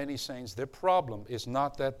observed many saints, their problem is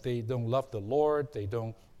not that they don't love the Lord, they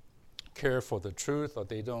don't care for the truth, or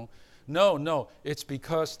they don't. No, it's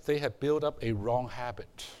because they have built up a wrong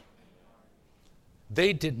habit.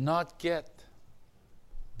 They did not get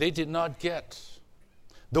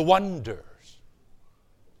the wonders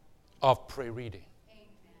of prayer reading.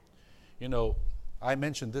 Amen. I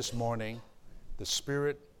mentioned this morning the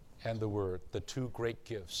Spirit and the Word, the two great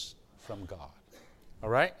gifts from God. All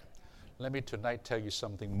right? Let me tonight tell you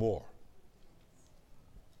something more.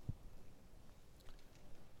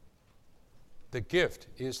 The gift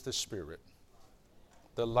is the Spirit,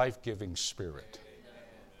 the life-giving Spirit,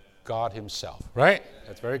 God Himself, right?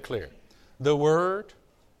 That's very clear. The Word,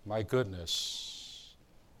 my goodness,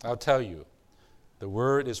 I'll tell you, the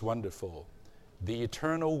Word is wonderful. The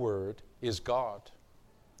eternal Word is God.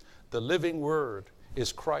 The living Word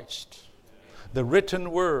is Christ. The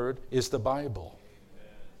written Word is the Bible.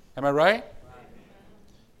 Am I right?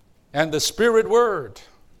 And the Spirit Word.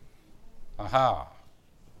 Aha.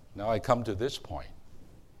 Now I come to this point.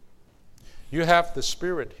 You have the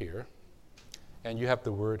Spirit here, and you have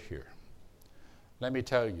the Word here. Let me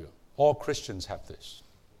tell you, all Christians have this.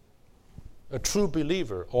 A true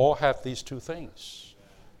believer all have these two things,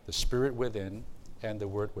 the Spirit within and the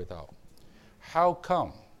Word without. How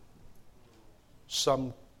come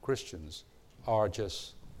some Christians are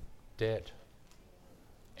just dead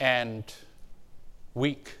and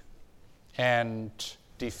weak and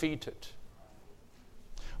defeated,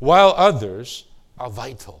 while others are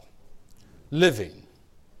vital, living,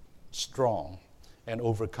 strong, and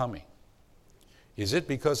overcoming? Is it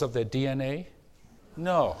because of their DNA?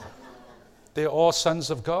 No. They're all sons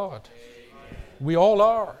of God. We all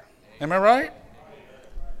are. Am I right?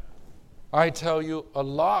 I tell you, a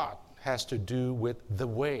lot has to do with the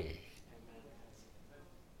way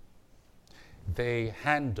they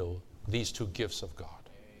handle these two gifts of God.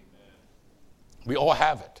 We all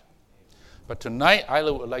have it. But tonight, I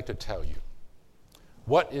would like to tell you,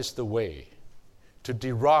 what is the way to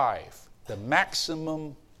derive the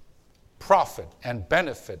maximum profit and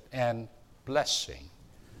benefit and blessing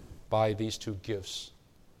by these two gifts,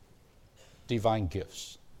 divine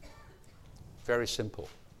gifts? Very simple.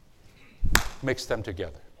 Mix them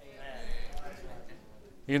together.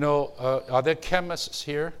 You know, are there chemists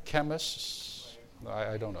here? Chemists?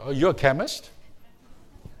 I don't know. Oh, you're a chemist?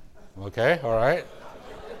 Okay, all right.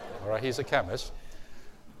 All right, he's a chemist.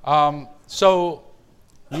 So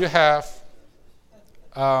you have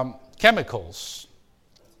chemicals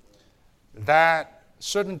that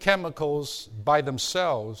certain chemicals by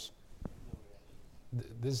themselves,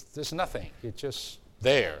 there's nothing. It's just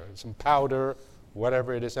there. Some powder,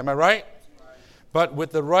 whatever it is. Am I right? But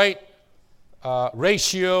with the right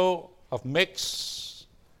ratio of mix,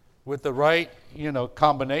 with the right,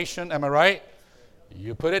 combination, am I right?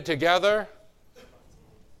 You put it together,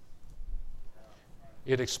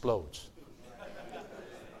 it explodes.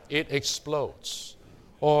 It explodes.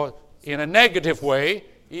 Or in a negative way,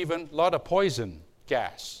 even a lot of poison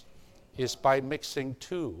gas is by mixing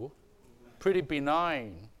two pretty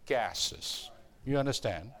benign gases. You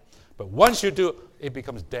understand? But once you do, it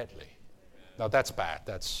becomes deadly. Now that's bad.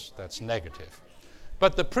 That's negative.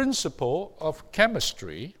 But the principle of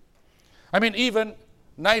chemistry, even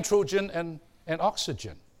nitrogen and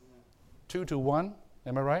oxygen, 2 to 1,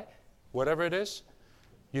 am I right? Whatever it is,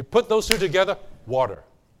 you put those two together, water.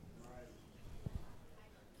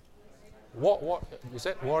 What is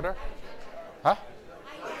it? Water? Huh?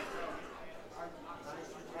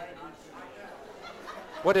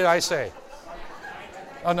 What did I say?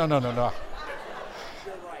 Oh, no. You're right.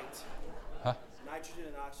 Huh? Nitrogen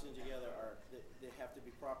and oxygen together they have to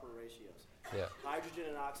be proper ratios. Yeah. Hydrogen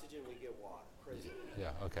and oxygen, we get water. Crazy.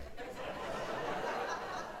 Yeah, okay.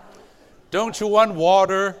 Don't you want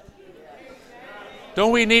water?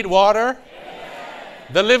 Don't we need water?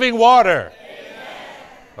 The living water.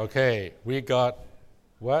 Okay, we got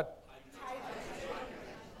what?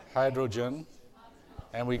 Hydrogen.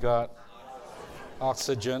 And we got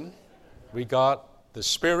oxygen. We got the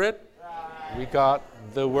Spirit. We got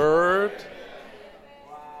the Word.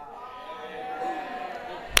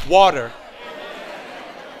 Water.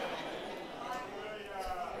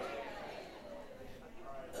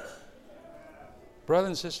 Brothers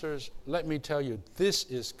and sisters, let me tell you, this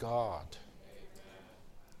is God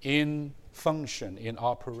in function, in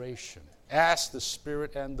operation, as the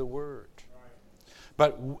Spirit and the Word.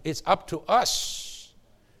 But it's up to us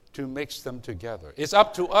to mix them together. It's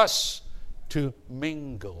up to us to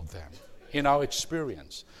mingle them in our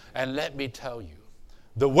experience. And let me tell you,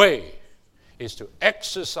 the way is to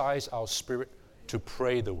exercise our spirit to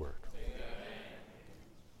pray the Word.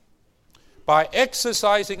 By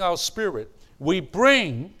exercising our spirit, we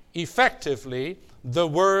bring effectively the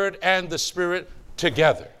Word and the Spirit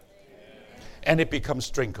together. And it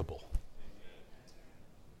becomes drinkable.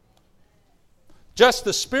 Just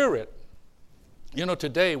the Spirit.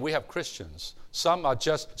 Today we have Christians. Some are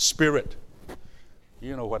just spirit.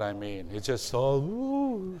 You know what I mean. It's just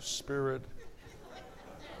all spirit.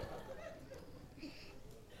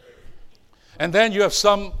 And then you have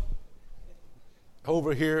some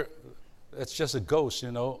over here, it's just a ghost,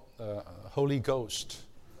 Holy Ghost.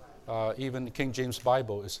 Even King James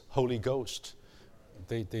Bible is Holy Ghost.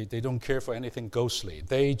 They don't care for anything ghostly.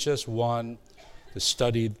 They just want to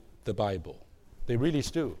study the Bible. They really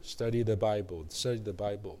do study the Bible.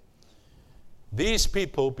 These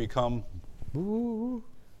people become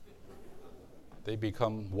they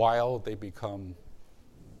become wild, they become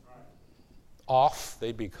off,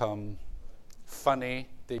 they become funny,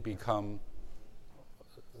 they become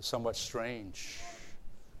somewhat strange.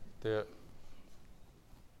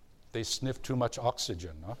 They sniff too much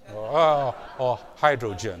oxygen, or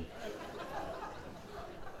hydrogen.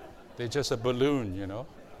 They're just a balloon,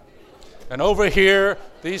 And over here,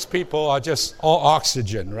 these people are just all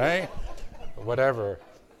oxygen, right? Whatever.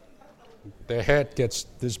 Their head gets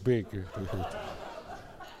this big.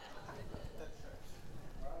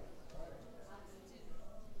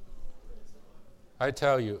 I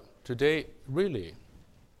tell you, today, really,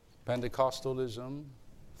 Pentecostalism,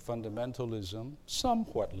 fundamentalism,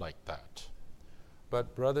 somewhat like that.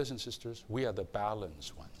 But brothers and sisters, we are the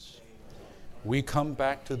balanced ones. We come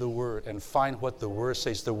back to the Word and find what the Word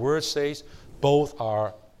says. The Word says both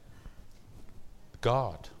are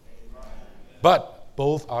God, but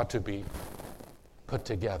both are to be put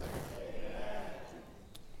together.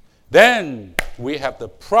 Then we have the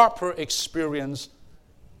proper experience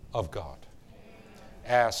of God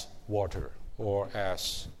as water or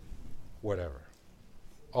as whatever,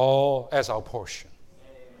 all as our portion.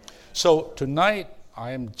 So tonight,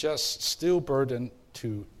 I am just still burdened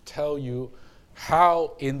to tell you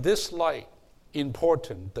how, in this light,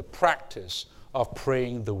 important the practice of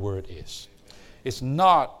praying the word is. It's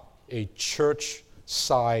not a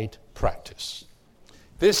church-side practice.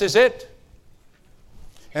 This is it.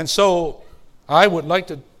 And so I would like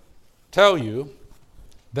to tell you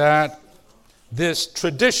that this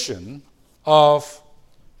tradition of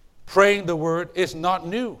praying the word is not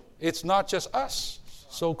new. It's not just us,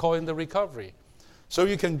 so-called in the recovery. So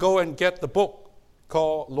you can go and get the book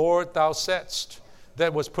called Lord Thou Saidst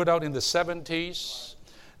that was put out in the 70s,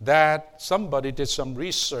 that somebody did some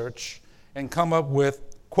research and come up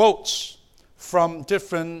with quotes from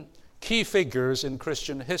different key figures in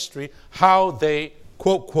Christian history, how they,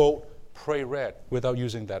 quote, quote, pray read, without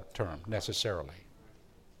using that term necessarily.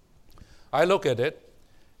 I look at it,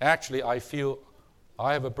 actually I feel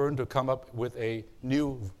I have a burden to come up with a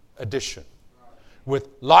new edition with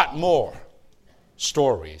a lot more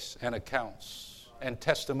stories and accounts and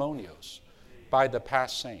testimonials by the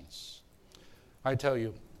past saints. I tell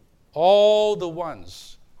you, all the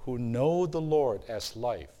ones who know the Lord as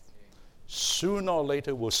life, sooner or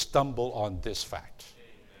later will stumble on this fact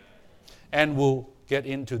and will get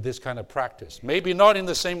into this kind of practice. Maybe not in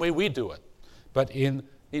the same way we do it, but in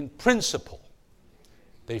principle,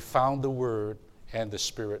 they found the Word and the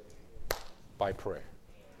Spirit by prayer.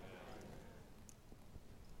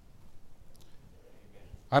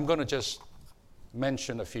 I'm going to just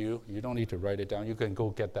mention a few. You don't need to write it down. You can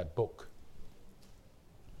go get that book.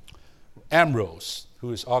 Ambrose,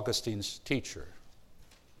 who is Augustine's teacher,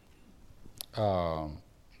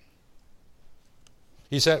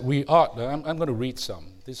 he said, we ought, I'm going to read some.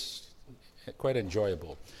 This is quite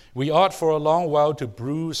enjoyable. We ought for a long while to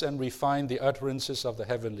bruise and refine the utterances of the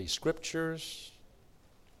heavenly scriptures,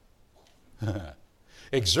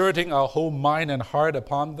 exerting our whole mind and heart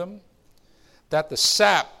upon them, that the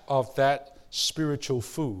sap of that spiritual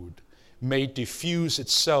food may diffuse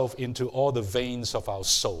itself into all the veins of our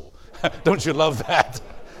soul. Don't you love that?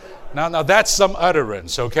 Now that's some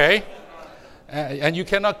utterance, okay? And you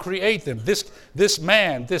cannot create them. This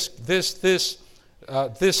man, this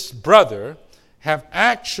brother, have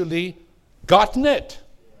actually gotten it.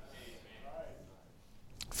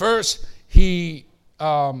 First, he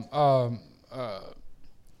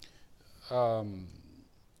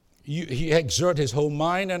exerted his whole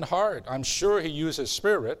mind and heart. I'm sure he used his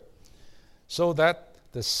spirit, so that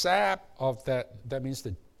the sap of that means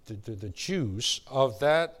the juice of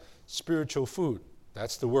that spiritual food,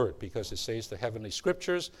 that's the word, because it says the heavenly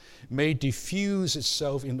scriptures, may diffuse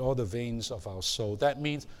itself in all the veins of our soul. That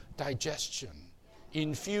means digestion,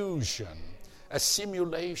 infusion,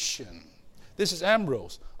 assimilation. This is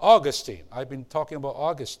Ambrose. Augustine, I've been talking about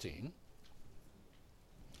Augustine.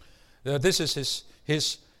 This is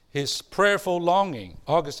his prayerful longing.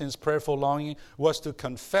 Augustine's prayerful longing was to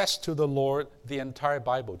confess to the Lord the entire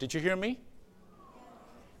Bible. Did you hear me?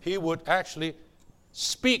 He would actually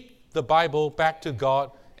speak the Bible back to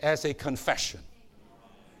God as a confession.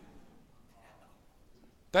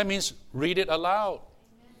 That means read it aloud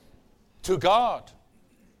to God.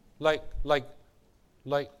 Like,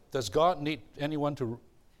 does God need anyone to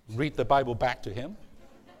read the Bible back to him?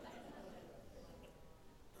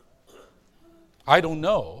 I don't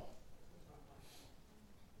know.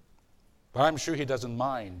 But I'm sure he doesn't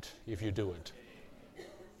mind if you do it.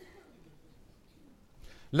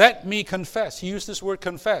 Let me confess. He used this word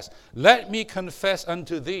confess. Let me confess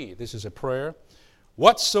unto thee. This is a prayer.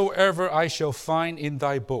 Whatsoever I shall find in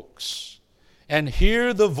thy books, and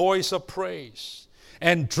hear the voice of praise,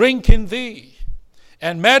 and drink in thee,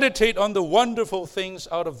 and meditate on the wonderful things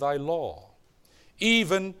out of thy law,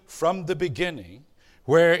 even from the beginning,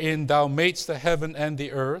 wherein thou madest the heaven and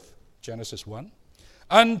the earth, Genesis 1,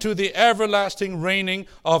 unto the everlasting reigning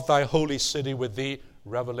of thy holy city with thee,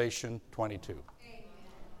 Revelation 22.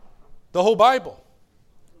 The whole Bible.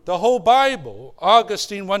 The whole Bible,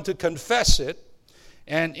 Augustine wanted to confess it,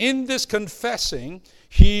 and in this confessing,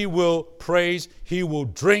 he will praise, he will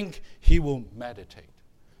drink, he will meditate.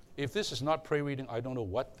 If this is not prayer reading, I don't know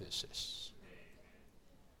what this is.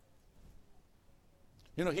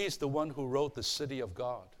 You know, he's the one who wrote The City of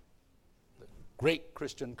God, the great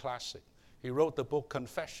Christian classic. He wrote the book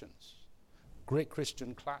Confessions, great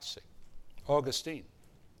Christian classic. Augustine.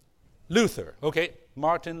 Luther, okay,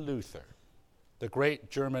 Martin Luther, the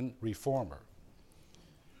great German reformer.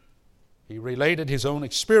 He related his own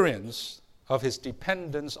experience of his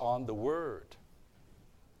dependence on the Word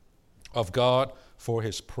of God for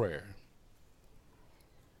his prayer,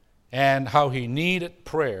 and how he needed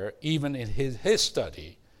prayer even in his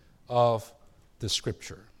study of the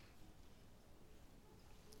Scripture.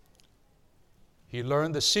 He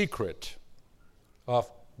learned the secret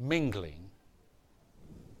of mingling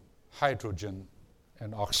hydrogen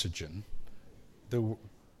and oxygen,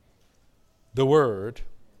 the Word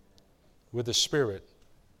with the Spirit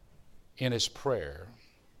in his prayer.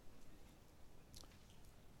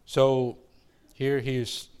 So here he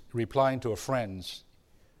is replying to a friend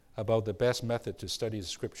about the best method to study the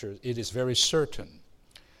Scriptures. It is very certain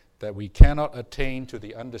that we cannot attain to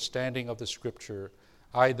the understanding of the Scripture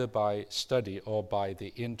either by study or by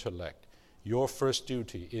the intellect. Your first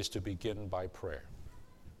duty is to begin by prayer.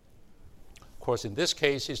 Of course, in this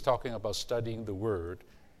case, he's talking about studying the Word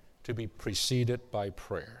to be preceded by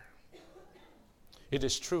prayer. It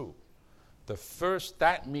is true.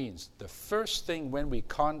 That means the first thing when we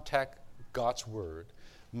contact God's Word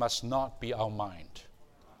must not be our mind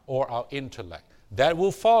or our intellect. That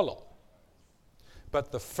will follow.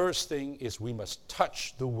 But the first thing is we must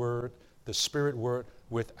touch the Word, the Spirit Word,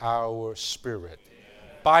 with our spirit.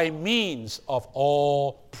 By means of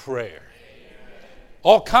all prayer.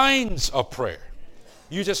 All kinds of prayer.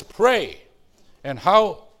 You just pray. And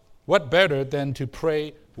what better than to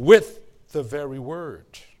pray with the very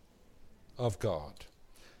Word of God?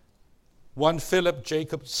 One Philip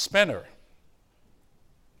Jacob Spener,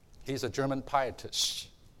 he's a German pietist,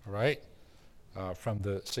 right, from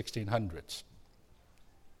the 1600s.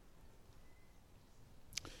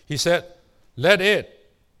 He said, let it,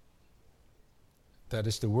 that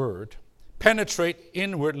is the Word, penetrate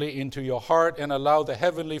inwardly into your heart and allow the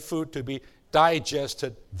heavenly food to be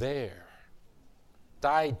digested there.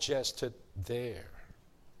 Digested there.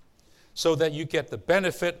 So that you get the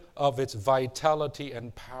benefit of its vitality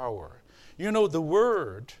and power. You know, the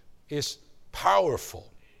Word is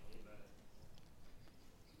powerful.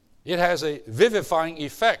 It has a vivifying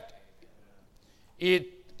effect. It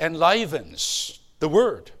enlivens the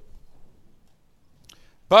Word.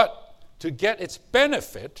 But to get its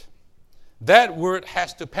benefit, that Word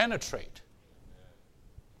has to penetrate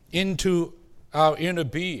into our inner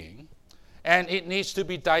being, and it needs to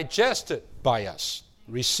be digested by us,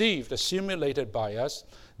 received, assimilated by us,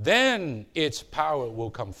 then its power will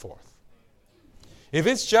come forth. If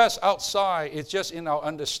it's just outside, it's just in our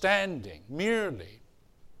understanding, merely,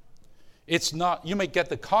 it's not, you may get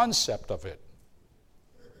the concept of it,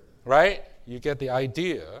 right? You get the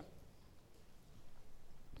idea.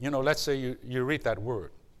 You know, let's say you read that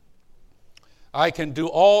word. I can do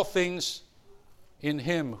all things in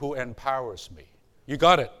Him who empowers me. You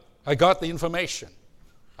got it. I got the information.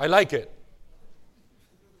 I like it.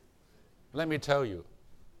 Let me tell you,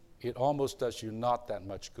 it almost does you not that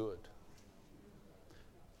much good.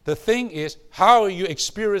 The thing is, how are you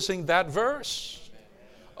experiencing that verse?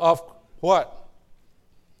 Of what?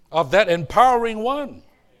 Of that empowering one.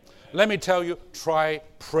 Let me tell you, try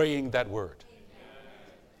praying that word.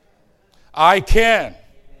 I can.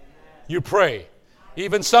 You pray.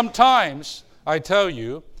 Even sometimes, I tell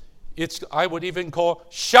you, I would even call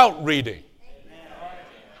shout reading.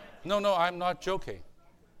 No, I'm not joking.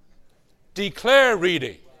 Declare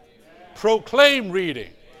reading. Proclaim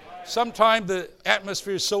reading. Sometimes the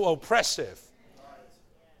atmosphere is so oppressive.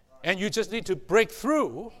 And you just need to break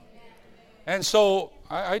through. And so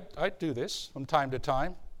I do this from time to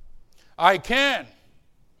time. I can.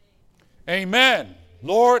 Amen.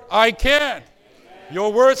 Lord, I can.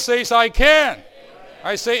 Your word says I can.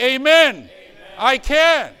 I say amen. I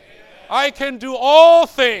can. I can do all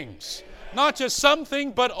things. Not just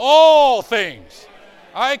something, but all things.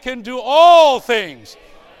 I can do all things.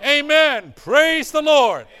 Amen. Praise the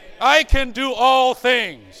Lord. I can do all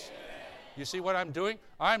things. You see what I'm doing?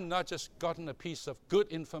 I'm not just gotten a piece of good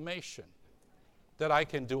information that I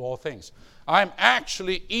can do all things. I'm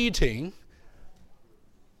actually eating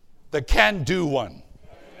the can-do one.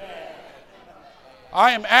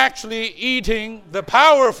 I am actually eating the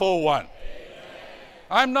powerful one.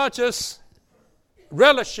 I'm not just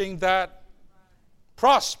relishing that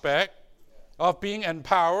prospect of being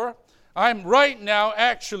empowered. I'm right now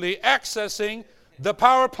actually accessing the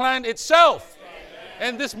power plant itself.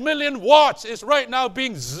 And this 1,000,000 watts is right now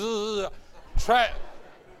being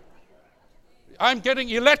I'm getting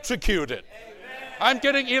electrocuted. I'm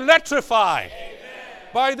getting electrified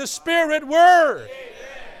by the Spirit Word.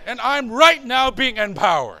 And I'm right now being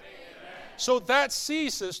empowered. So that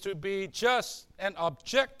ceases to be just an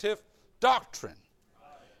objective doctrine.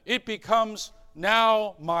 It becomes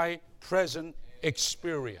now my present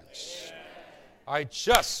experience. I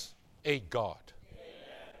just a God.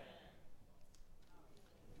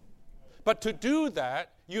 But to do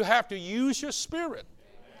that, you have to use your spirit.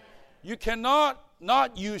 You cannot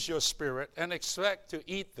not use your spirit and expect to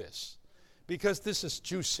eat this, because this is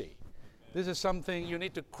juicy. This is something you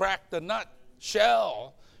need to crack the nut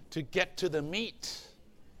shell to get to the meat.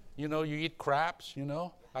 You know, you eat crabs, you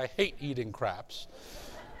know. I hate eating crabs.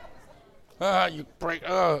 You break,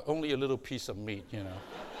 only a little piece of meat, you know.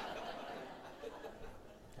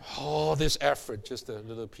 All this effort, just a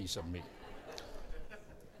little piece of meat.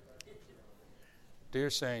 Dear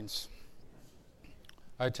saints,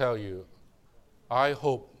 I tell you, I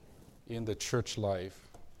hope in the church life,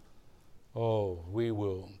 we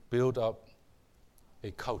will build up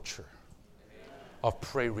a culture of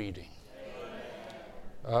prayer reading.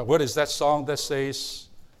 What is that song that says,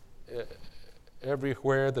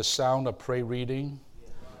 everywhere the sound of prayer reading?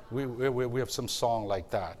 We have some song like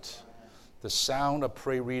that. The sound of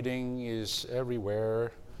prayer reading is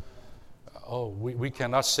everywhere. We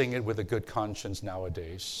cannot sing it with a good conscience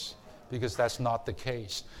nowadays, because that's not the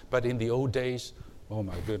case. But in the old days, oh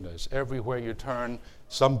my goodness, everywhere you turn,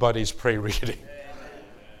 somebody's prayer reading.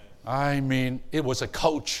 I mean, it was a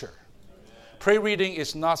culture. Prayer reading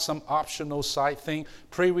is not some optional side thing.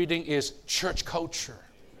 Prayer reading is church culture.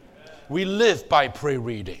 We live by prayer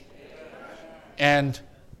reading. And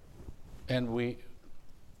the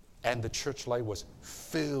church life was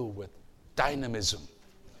filled with dynamism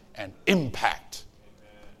and impact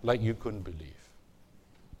like you couldn't believe.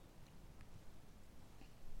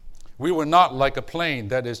 We were not like a plane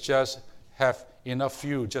that is just have enough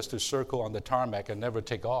fuel just to circle on the tarmac and never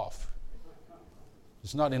take off.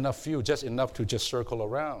 It's not enough fuel, just enough to just circle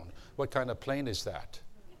around. What kind of plane is that?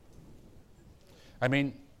 I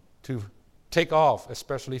mean, to take off,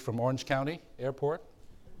 especially from Orange County Airport,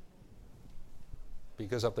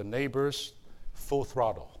 because of the neighbors, full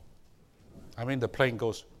throttle. I mean, the plane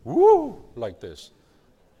goes, woo, like this.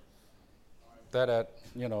 That at,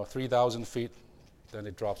 3,000 feet, then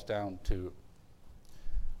it drops down to,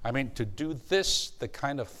 to do this, the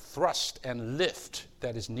kind of thrust and lift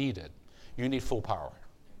that is needed, you need full power.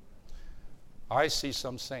 I see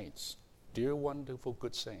some saints, dear, wonderful,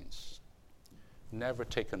 good saints, never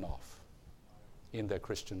taken off in their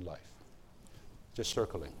Christian life, just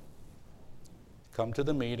circling. Come to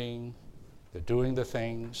the meeting, they're doing the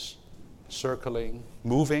things, circling,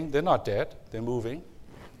 moving. They're not dead, they're moving.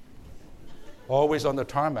 Always on the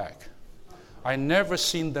tarmac. I never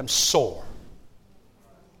seen them soar.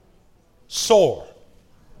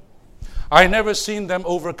 I never seen them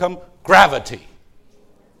overcome gravity,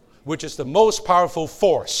 which is the most powerful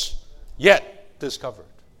force yet discovered,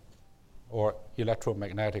 or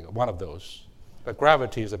electromagnetic, one of those. But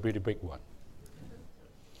gravity is a pretty big one.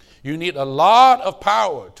 You need a lot of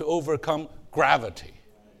power to overcome gravity.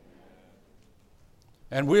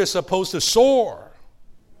 And we're supposed to soar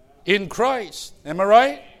in Christ. Am I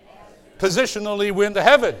right? Positionally, we're in the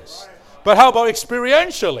heavens. But how about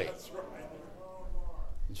experientially?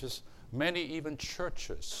 Just many even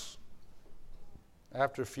churches.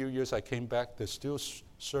 After a few years I came back, they're still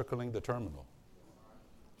circling the terminal.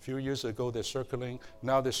 A few years ago they're circling,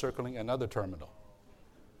 now they're circling another terminal.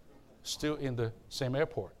 Still in the same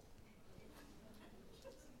airport.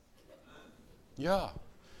 Yeah,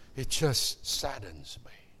 it just saddens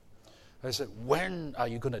me. I said, when are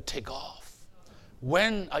you going to take off?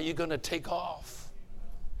 When are you going to take off?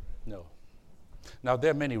 No. Now,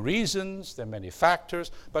 there are many reasons, there are many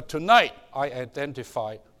factors, but tonight I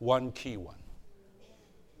identify one key one.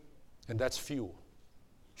 And that's fuel.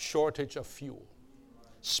 Shortage of fuel.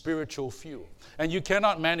 Spiritual fuel. And you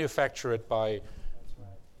cannot manufacture it by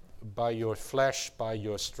your flesh, by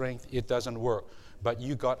your strength. It doesn't work. But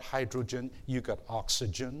you got hydrogen, you got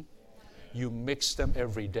oxygen. You mix them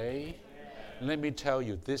every day. Let me tell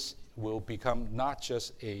you, this will become not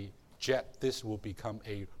just a jet, this will become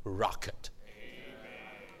a rocket.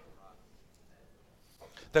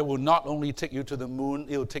 That will not only take you to the moon,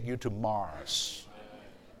 it will take you to Mars.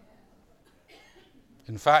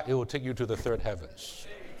 In fact, it will take you to the third heavens.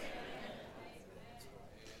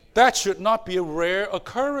 That should not be a rare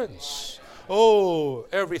occurrence. Oh,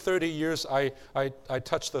 every 30 years I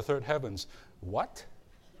touch the third heavens. What?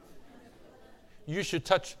 You should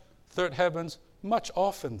touch third heavens much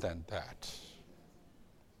often than that.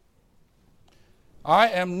 I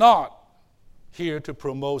am not here to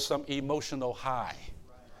promote some emotional high.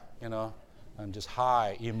 I'm just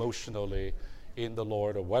high emotionally in the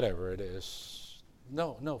Lord or whatever it is.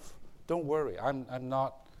 No, don't worry. I'm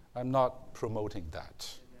not promoting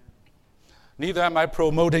that. Neither am I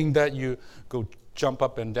promoting that you go jump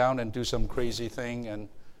up and down and do some crazy thing and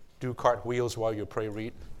do cartwheels while you pray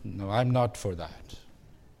read. No, I'm not for that.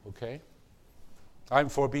 Okay? I'm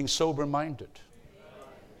for being sober-minded.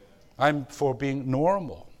 I'm for being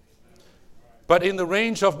normal. But in the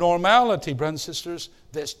range of normality, brothers and sisters,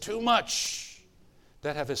 there's too much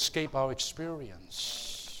that have escaped our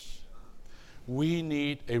experience. We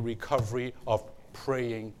need a recovery of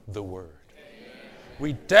praying the Word.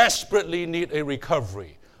 We desperately need a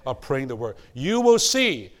recovery of praying the Word. You will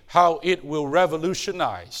see how it will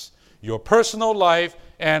revolutionize your personal life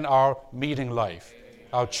and our meeting life,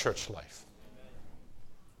 our church life.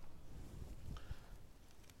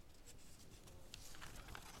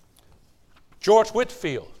 George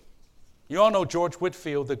Whitefield. You all know George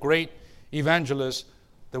Whitefield, the great evangelist,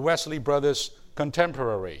 the Wesley brothers'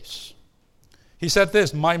 contemporaries. He said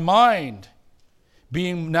this, "My mind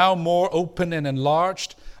being now more open and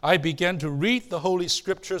enlarged, I began to read the Holy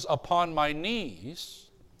Scriptures upon my knees,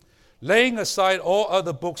 laying aside all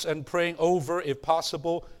other books and praying over, if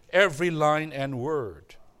possible, every line and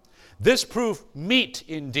word. This proved meat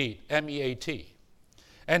indeed, M-E-A-T,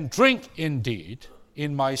 and drink indeed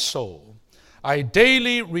in my soul. I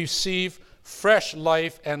daily receive fresh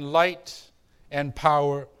life and light and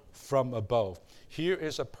power from above." Here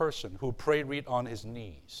is a person who prayed read on his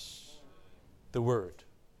knees the Word.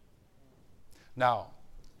 Now,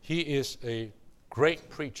 he is a great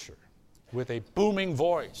preacher with a booming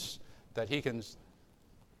voice that he can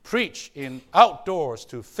preach in outdoors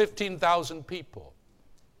to 15,000 people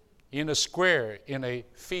in a square, in a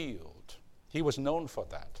field. He was known for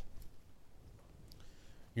that.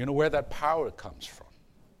 You know where that power comes from?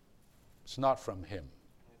 It's not from him.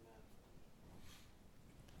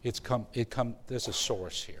 There's a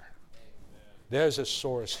source here. There's a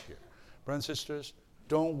source here. Brothers and sisters,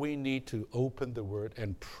 don't we need to open the Word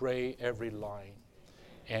and pray every line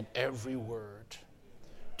and every word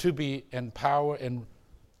to be empowered and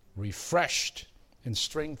refreshed and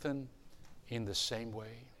strengthened in the same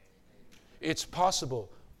way? It's possible.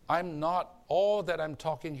 All that I'm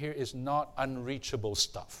talking here is not unreachable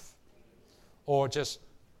stuff or just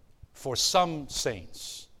for some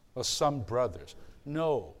saints or some brothers.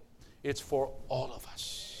 No, it's for all of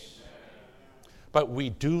us. But we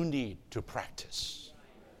do need to practice.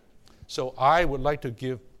 So I would like to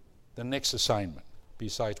give the next assignment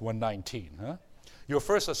besides 119. Your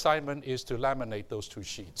first assignment is to laminate those 2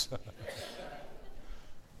 sheets.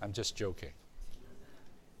 I'm just joking.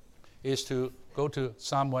 Is to go to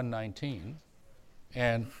Psalm 119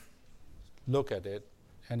 and look at it,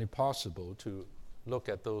 and if possible, to look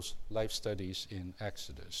at those life studies in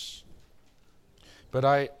Exodus. But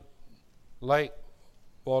I, like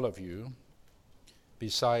all of you,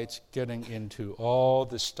 besides getting into all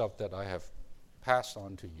the stuff that I have passed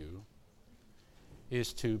on to you,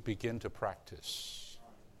 is to begin to practice.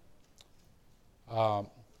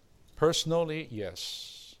 Personally,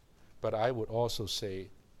 yes, but I would also say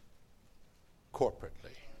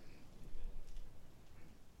corporately.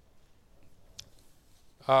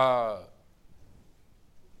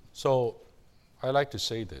 So I like to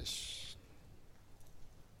say this.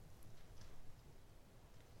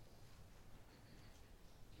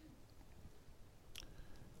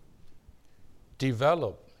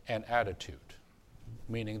 Develop an attitude,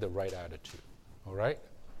 meaning the right attitude, all right?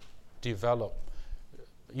 Develop.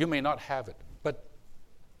 You may not have it,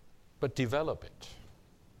 but develop it.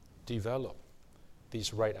 Develop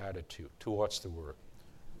this right attitude towards the Word.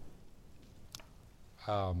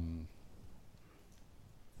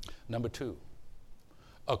 Number 2,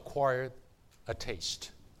 acquire a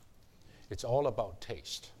taste. It's all about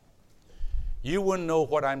taste. You wouldn't know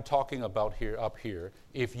what I'm talking about up here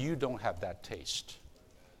if you don't have that taste.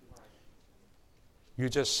 You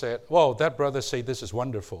just said, well, that brother said this is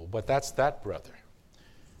wonderful, but that's that brother.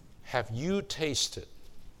 Have you tasted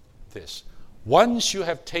this? Once you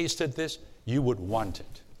have tasted this, you would want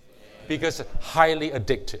it because it's highly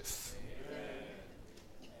addictive,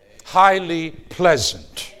 highly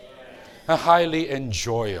pleasant, and highly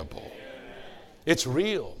enjoyable. It's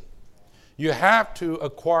real. You have to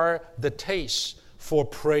acquire the taste for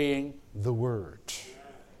praying the Word.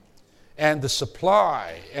 And the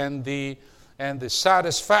supply and the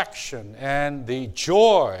satisfaction and the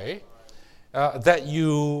joy that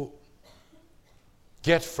you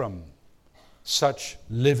get from such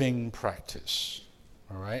living practice.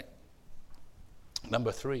 All right?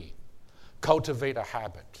 Number 3, cultivate a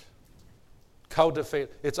habit.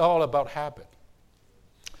 It's all about habit.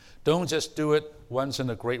 Don't just do it once in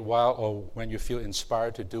a great while or when you feel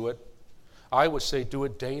inspired to do it. I would say do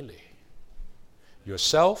it daily.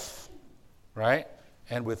 Yourself, right?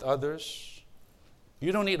 And with others.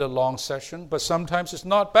 You don't need a long session, but sometimes it's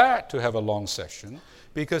not bad to have a long session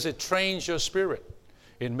because it trains your spirit.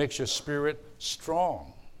 It makes your spirit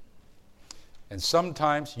strong. And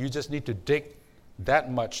sometimes you just need to dig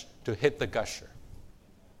that much to hit the gusher.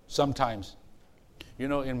 Sometimes,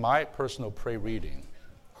 in my personal prayer reading,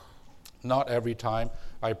 not every time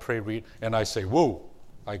I pray read and I say, whoa,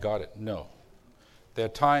 I got it. No. There are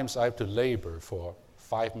times I have to labor for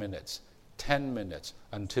 5 minutes, 10 minutes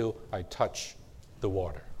until I touch the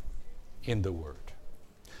water in the Word.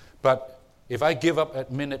 But if I give up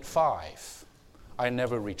at minute 5, I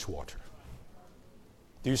never reach water.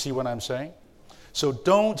 Do you see what I'm saying? So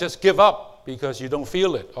don't just give up because you don't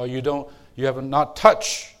feel it or you have not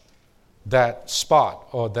touched that spot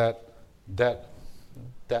or that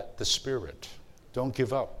the Spirit. Don't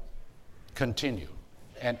give up. Continue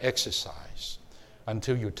and exercise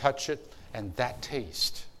until you touch it, and that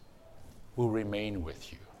taste will remain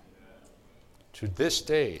with you. To this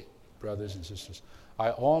day, brothers and sisters,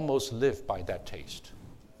 I almost live by that taste.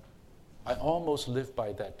 I almost live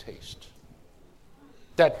by that taste.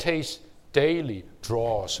 That taste daily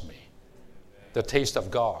draws me. The taste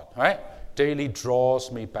of God, right? Daily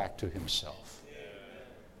draws me back to Himself.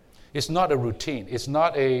 It's not a routine. It's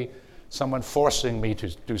not someone forcing me to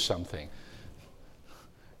do something.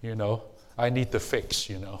 I need the fix,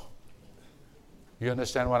 You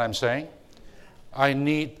understand what I'm saying? I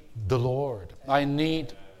need the Lord. I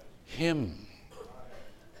need Him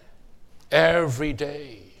every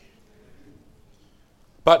day.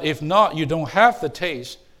 But if not, you don't have the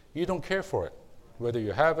taste, you don't care for it. Whether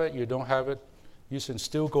you have it, you don't have it, you can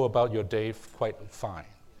still go about your day quite fine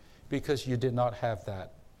because you did not have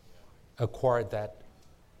that, acquired that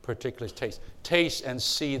particular taste. Taste and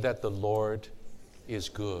see that the Lord is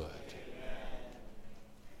good.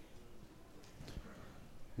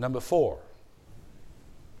 Number four.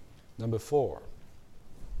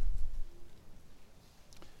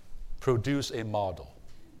 Produce a model.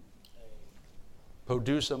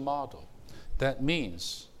 Produce a model. That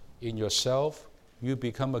means in yourself, you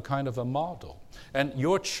become a kind of a model. And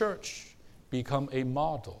your church become a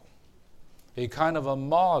model. A kind of a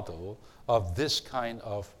model of this kind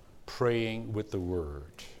of praying with the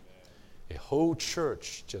Word. A whole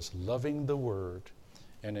church just loving the Word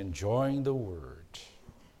and enjoying the Word.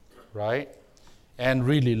 Right? And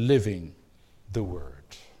really living the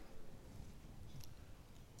Word.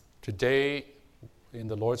 Today, in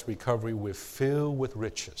the Lord's recovery, we're filled with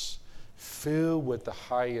riches, filled with the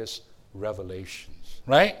highest revelations,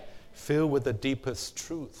 right? Filled with the deepest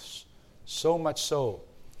truths. So much so,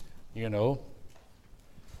 I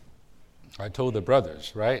told the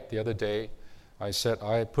brothers, right, the other day, I said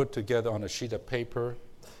I put together on a sheet of paper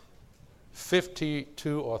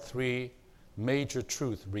 52 or 3 major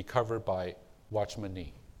truths recovered by Watchman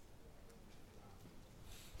Nee.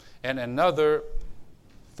 And another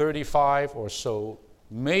 35 or so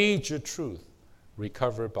major truth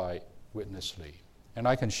recovered by Witness Lee. And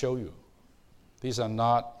I can show you. These are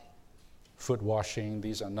not foot washing.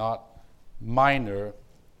 These are not minor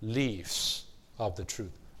leaves of the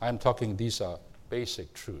truth. I'm talking these are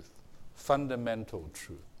basic truth, fundamental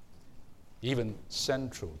truth, even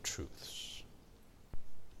central truths.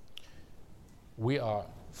 We are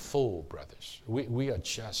full, brothers. We are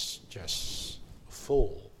just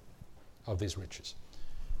full of these riches.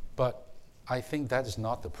 But I think that is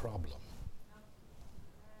not the problem.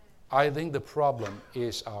 I think the problem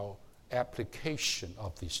is our application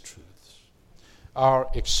of these truths, our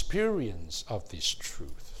experience of these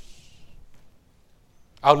truths,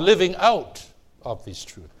 our living out of these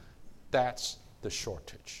truths. That's the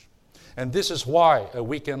shortage. And this is why a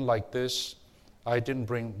weekend like this, I didn't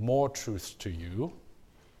bring more truth to you,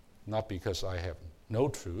 not because I have no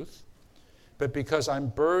truth, but because I'm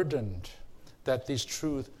burdened that these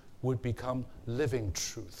truths would become living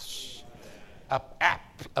truths,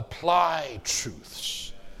 applied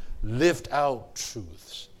truths, lived out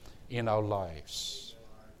truths in our lives,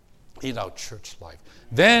 in our church life.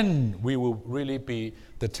 Then we will really be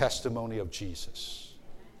the testimony of Jesus,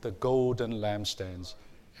 the golden lampstands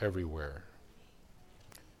everywhere.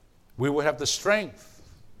 We will have the strength,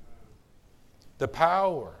 the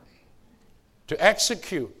power to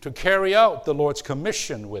execute, to carry out the Lord's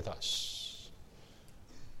commission with us.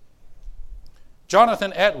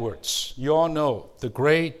 Jonathan Edwards, you all know, the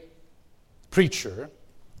great preacher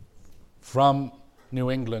from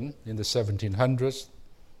New England in the 1700s,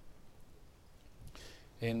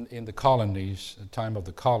 in the colonies, the time of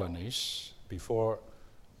the colonies, before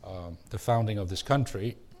the founding of this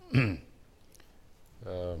country.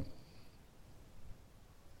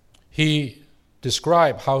 He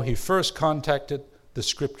described how he first contacted the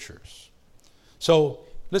Scriptures. So,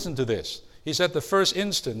 listen to this. He said, the first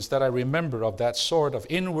instance that I remember of that sort of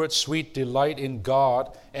inward sweet delight in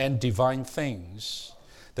God and divine things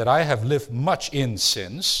that I have lived much in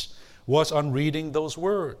since was on reading those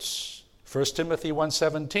words. 1 Timothy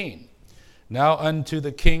 1:17. Now unto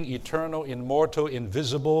the King, eternal, immortal,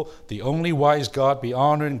 invisible, the only wise God, be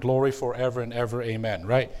honor and glory forever and ever. Amen.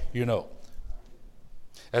 Right? You know.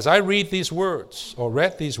 As I read these words, or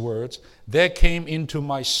read these words, there came into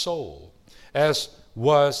my soul,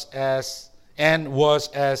 was as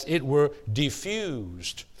it were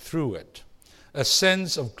diffused through it, a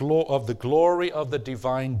sense of the glory of the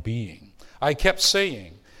divine being. I kept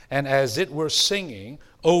saying, and as it were singing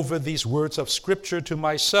over these words of Scripture to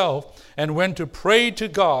myself, and went to pray to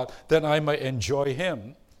God that I might enjoy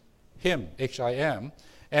Him, H-I-M,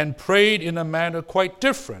 and prayed in a manner quite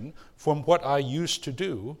different from what I used to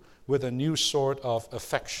do, with a new sort of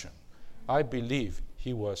affection. I believe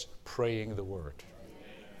he was praying the word.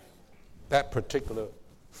 That particular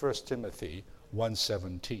 1 Timothy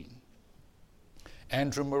 1:17.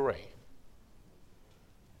 Andrew Murray.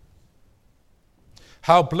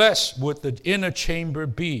 How blessed would the inner chamber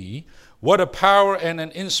be? What a power and an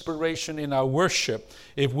inspiration in our worship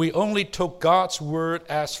if we only took God's word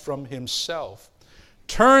as from Himself,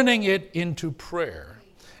 turning it into prayer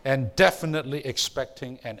and definitely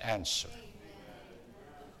expecting an answer.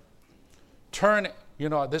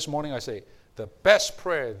 This morning I say, the best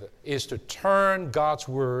prayer is to turn God's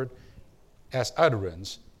word as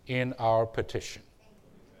utterance in our petition.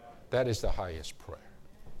 That is the highest prayer.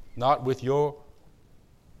 Not with your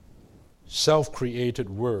self-created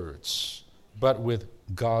words, but with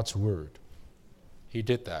God's word. He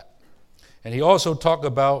did that. And he also talked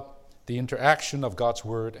about the interaction of God's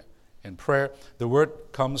word and prayer. The word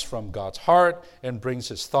comes from God's heart and brings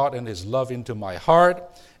His thought and His love into my heart.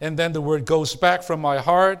 And then the word goes back from my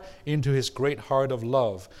heart into His great heart of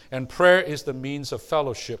love. And prayer is the means of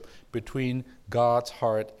fellowship between God's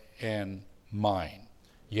heart and mine.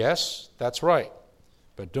 Yes, that's right.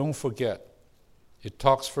 But don't forget, it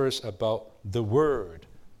talks first about the word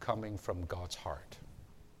coming from God's heart.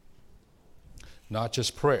 Not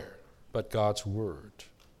just prayer, but God's word.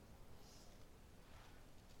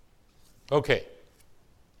 Okay.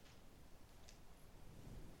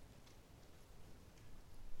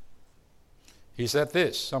 He said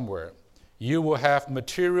this somewhere. You will have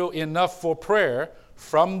material enough for prayer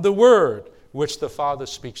from the word which the Father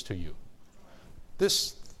speaks to you.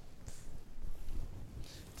 This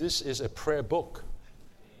is a prayer book.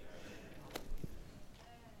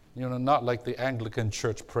 Not like the Anglican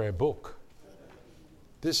Church prayer book.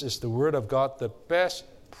 This is the Word of God, the best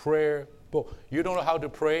prayer book. You don't know how to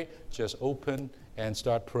pray, just open and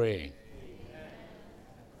start praying.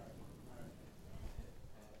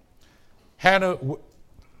 Hannah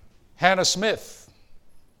Smith,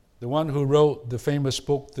 the one who wrote the famous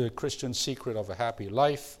book, The Christian Secret of a Happy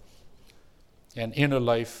Life, and Inner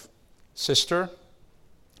Life Sister.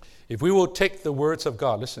 If we will take the words of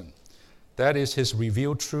God, listen, that is His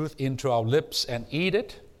revealed truth, into our lips and eat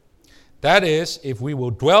it. That is, if we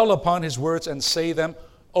will dwell upon His words and say them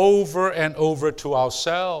over and over to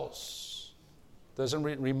ourselves. Doesn't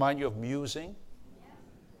it remind you of musing?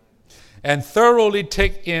 And thoroughly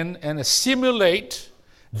take in and assimilate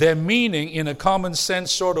their meaning in a common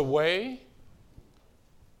sense sort of way,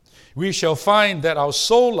 we shall find that our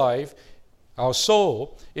soul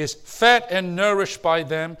is fed and nourished by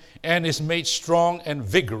them and is made strong and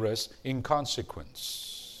vigorous in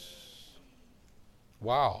consequence.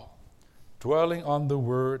 Wow. Dwelling on the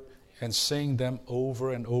word and saying them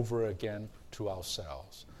over and over again to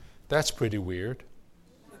ourselves. That's pretty weird.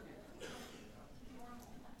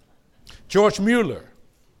 George Mueller.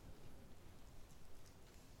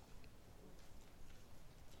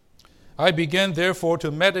 I began therefore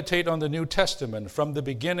to meditate on the New Testament from the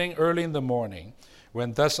beginning early in the morning,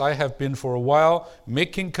 when thus I have been for a while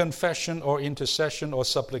making confession or intercession or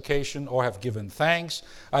supplication or have given thanks.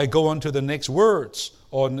 I go on to the next words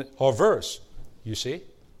or verse. You see?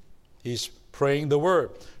 He's praying the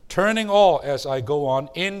word. Turning all as I go on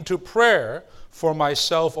into prayer for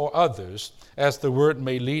myself or others, as the word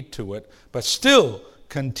may lead to it, but still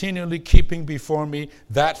continually keeping before me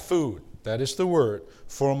that food, that is the word,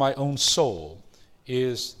 for my own soul,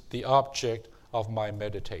 is the object of my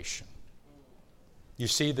meditation. You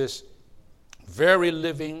see this very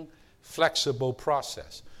living, flexible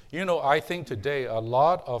process. I think today a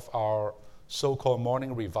lot of our so-called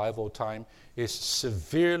morning revival time is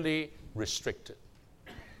severely restricted,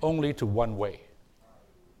 only to one way.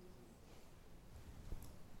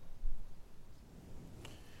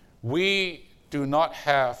 We do not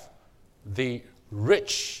have the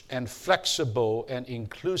rich and flexible and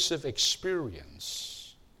inclusive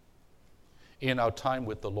experience in our time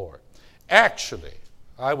with the Lord. Actually,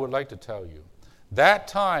 I would like to tell you, that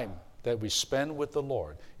time that we spend with the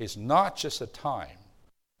Lord is not just a time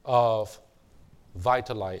of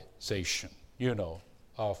vitalization,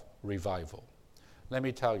 of revival. Let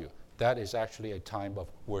me tell you, that is actually a time of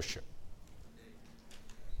worship.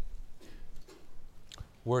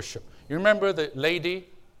 Worship. You remember the lady,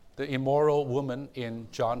 the immoral woman in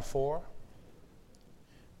John 4?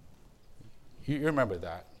 You remember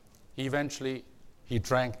that. Eventually, he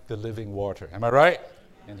drank the living water. Am I right?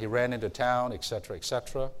 And he ran into town, etc.,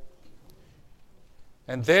 etc.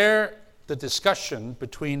 And there, the discussion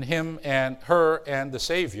between him and her and the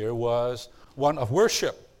Savior was one of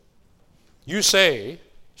worship. You say,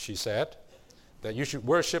 she said, that you should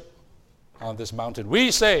worship on this mountain. We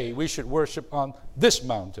say we should worship on this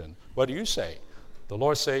mountain. What do you say? The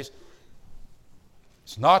Lord says,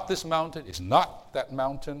 it's not this mountain, it's not that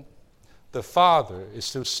mountain. The Father is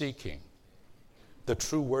still seeking the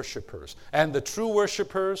true worshipers. And the true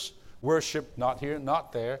worshipers worship not here,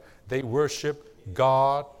 not there. They worship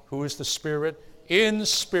God, who is the Spirit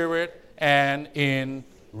and in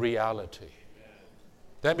reality.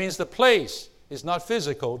 That means the place is not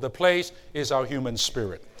physical. The place is our human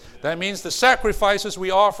spirit. That means the sacrifices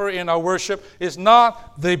we offer in our worship is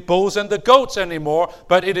not the bulls and the goats anymore,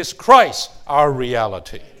 but it is Christ, our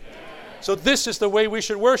reality. So this is the way we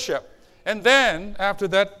should worship. And then, after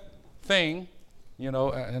that thing,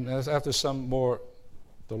 and after some more,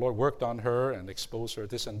 the Lord worked on her and exposed her,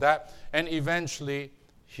 this and that, and eventually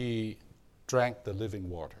he drank the living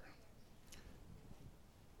water.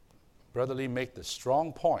 Brother Lee made the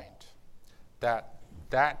strong point that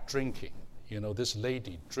drinking, this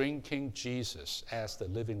lady drinking Jesus as the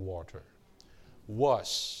living water,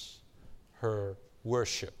 was her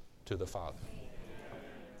worship to the Father.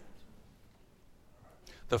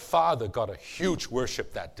 The Father got a huge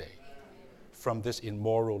worship that day from this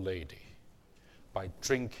immoral lady by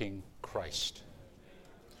drinking Christ.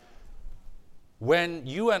 When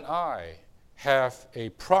you and I have a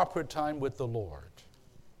proper time with the Lord,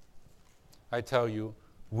 I tell you,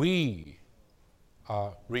 we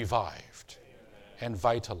are revived and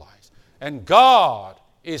vitalized. And God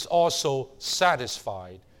is also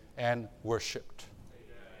satisfied and worshipped.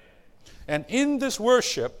 And in this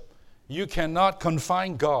worship, you cannot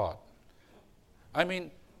confine God. I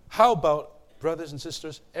mean, how about, brothers and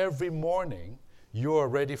sisters, every morning you are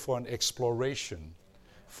ready for an exploration,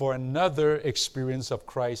 for another experience of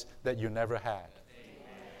Christ that you never had?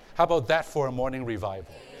 How about that for a morning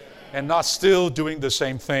revival? And not still doing the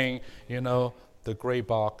same thing, the gray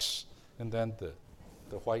box, and then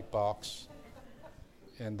the white box,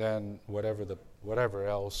 and then whatever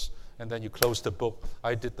else, and then you close the book.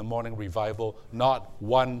 I did the morning revival, not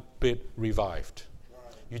one bit revived.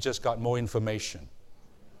 You just got more information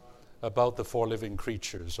about the four living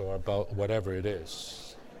creatures or about whatever it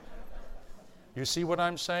is. You see what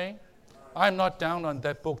I'm saying? I'm not down on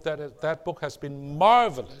that book. That book has been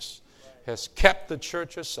marvelous. Has kept the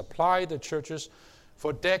churches, supplied the churches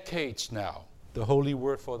for decades now. The holy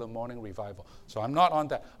word for the morning revival. So I'm not on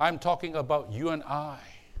that. I'm talking about you and I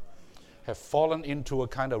have fallen into a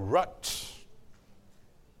kind of rut,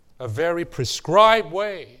 a very prescribed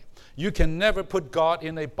way. You can never put God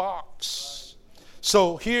in a box.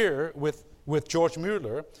 So here with George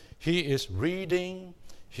Mueller, he is reading,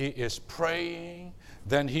 he is praying,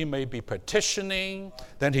 then he may be petitioning,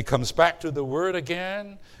 then he comes back to the word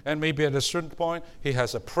again, and maybe at a certain point he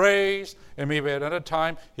has a praise, and maybe at another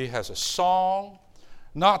time he has a song.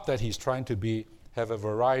 Not that he's trying to have a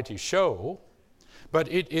variety show, but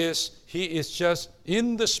he is just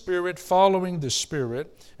in the Spirit, following the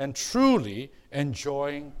Spirit, and truly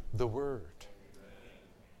enjoying the word.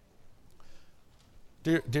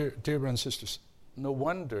 Dear brothers and sisters, no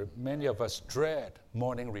wonder many of us dread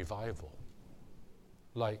morning revival.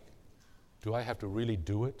 Like, do I have to really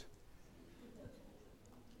do it?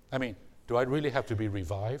 I mean, do I really have to be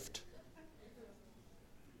revived?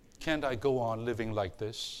 Can't I go on living like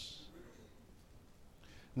this?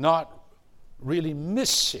 Not really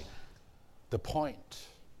missing the point,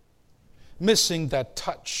 missing that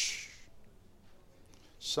touch.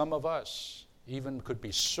 Some of us even could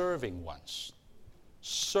be serving once,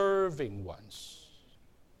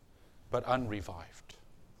 but unrevived.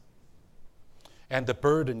 And the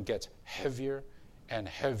burden gets heavier and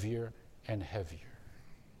heavier and heavier.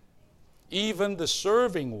 Even the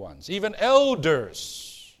serving ones, even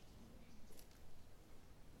elders,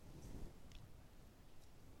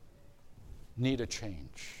 may need a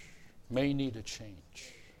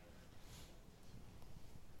change.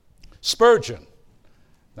 Spurgeon,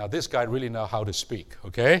 Now, this guy really knows how to speak,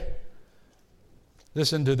 okay?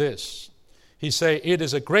 Listen to this. He say, it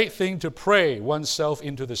is a great thing to pray oneself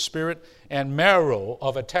into the spirit and marrow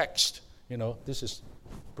of a text. This is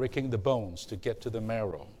breaking the bones to get to the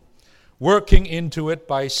marrow. Working into it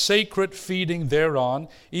by sacred feeding thereon,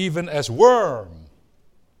 even as worm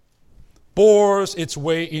bores its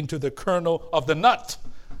way into the kernel of the nut.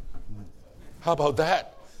 How about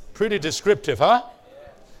that? Pretty descriptive, huh?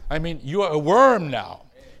 I mean, you are a worm now.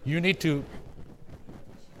 You need to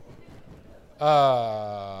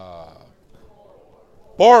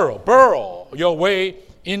burrow your way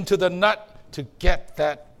into the nut to get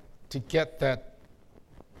that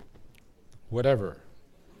whatever.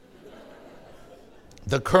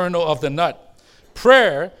 The kernel of the nut.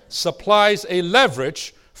 Prayer supplies a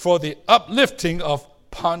leverage for the uplifting of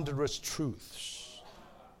ponderous truths.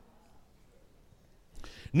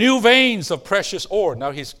 New veins of precious ore. Now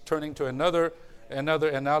he's turning to another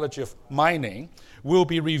analogy of mining. Will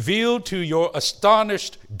be revealed to your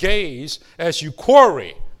astonished gaze as you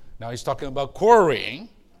quarry. Now he's talking about quarrying,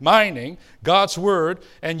 mining God's word,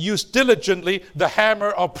 and use diligently the hammer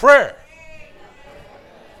of prayer.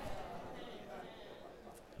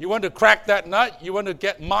 You want to crack that nut? You want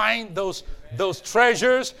to mine those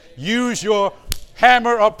treasures? Use your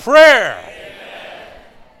hammer of prayer.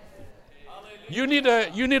 You need a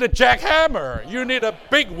jackhammer. You need a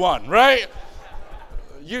big one, right?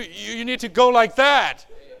 You need to go like that.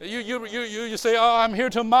 You say, oh, I'm here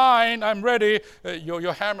to mine. I'm ready.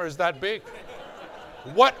 Your hammer is that big.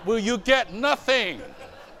 What will you get? Nothing.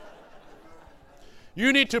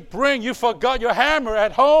 You need to you forgot your hammer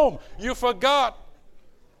at home. You forgot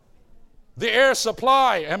the air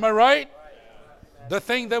supply. Am I right? The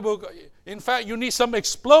thing that will, in fact, you need some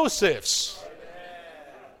explosives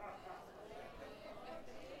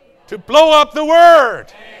to blow up the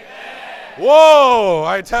word. Whoa,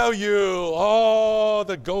 I tell you, all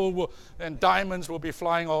the gold and diamonds will be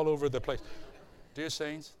flying all over the place. Dear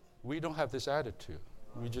saints, we don't have this attitude.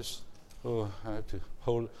 We just, I have to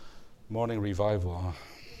hold morning revival.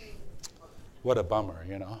 What a bummer,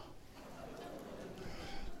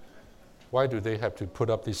 Why do they have to put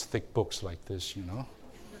up these thick books like this,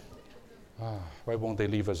 Why won't they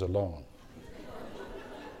leave us alone?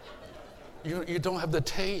 You don't have the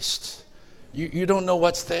taste. You don't know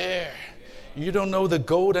what's there. You don't know the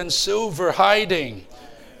gold and silver hiding.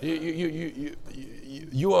 You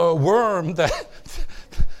are a worm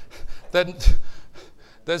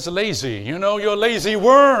that's lazy. You're a lazy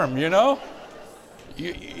worm, You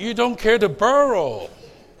don't care to burrow.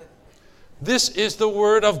 This is the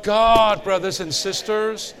word of God, brothers and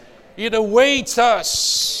sisters. It awaits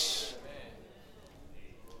us.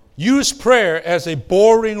 Use prayer as a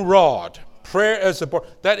boring rod.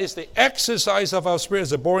 That is the exercise of our spirit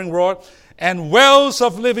as a boring rod. And wells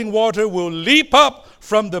of living water will leap up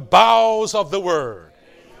from the bowels of the word.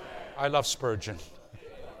 I love Spurgeon.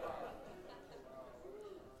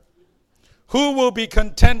 Who will be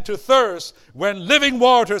content to thirst when living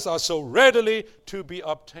waters are so readily to be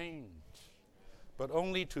obtained? But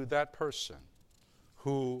only to that person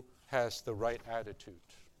who has the right attitude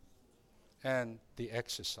and the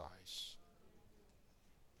exercise.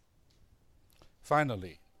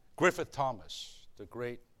 Finally, Griffith Thomas, the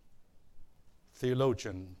great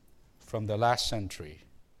theologian from the last century,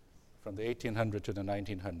 from the 1800 to the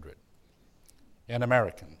 1900, an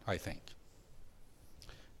American, I think.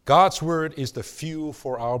 God's word is the fuel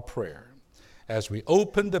for our prayer. As we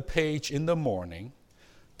open the page in the morning,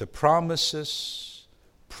 the promises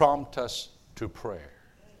prompt us to prayer.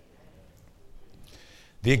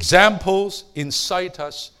 The examples incite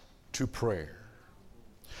us to prayer.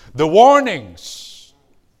 The warnings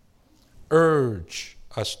urge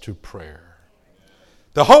us to prayer.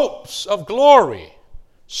 The hopes of glory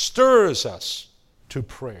stirs us to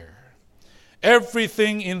prayer.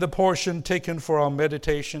 Everything in the portion taken for our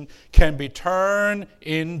meditation can be turned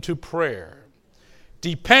into prayer.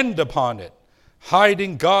 Depend upon it.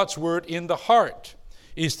 Hiding God's word in the heart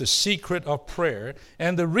is the secret of prayer.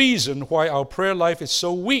 And the reason why our prayer life is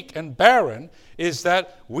so weak and barren is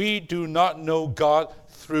that we do not know God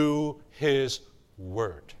through His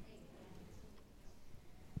word.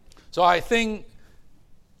 So I think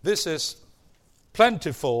this is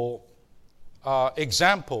plentiful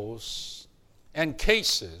examples and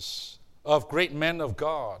cases of great men of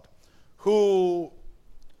God who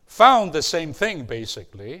found the same thing,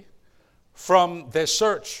 basically, from their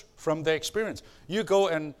search, from their experience. You go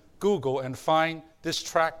and Google and find this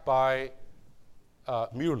tract by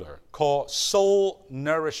Mueller called Soul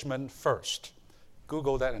Nourishment First.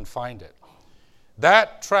 Google that and find it.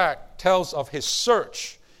 That tract tells of his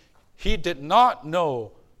search. He did not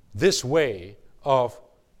know this way of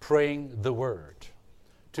praying the word,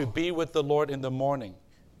 to be with the Lord in the morning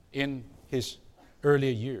in his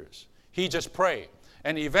earlier years. He just prayed.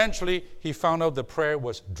 And eventually he found out the prayer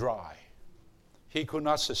was dry. He could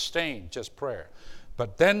not sustain just prayer.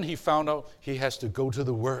 But then he found out he has to go to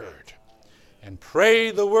the word and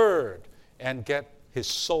pray the word and get his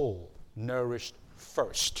soul nourished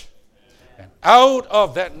first. And out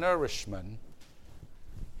of that nourishment,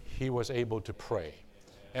 he was able to pray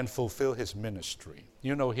and fulfill his ministry.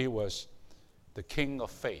 You know, he was the king of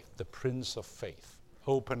faith, the prince of faith.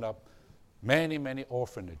 Opened up many, many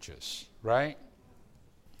orphanages, right?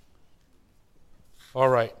 All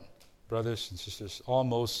right, brothers and sisters,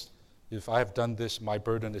 almost, if I've done this, my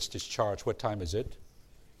burden is discharged. What time is it?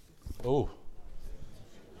 Oh,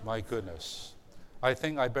 my goodness. I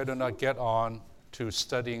think I better not get on to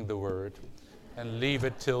studying the word and leave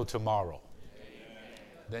it till tomorrow.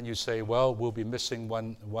 Then you say, well, we'll be missing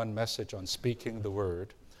one message on speaking the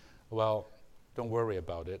word. Well, don't worry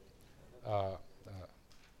about it.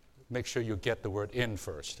 Make sure you get the word in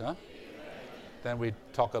first. Huh? Then we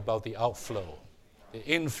talk about the outflow. The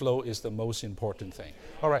inflow is the most important thing.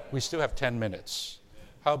 All right, we still have 10 minutes.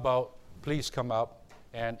 How about please come up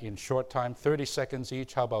and in short time, 30 seconds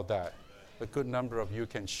each, how about that? A good number of you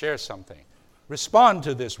can share something. Respond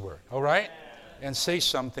to this word, all right? And say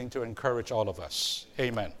something to encourage all of us.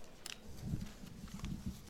 Amen.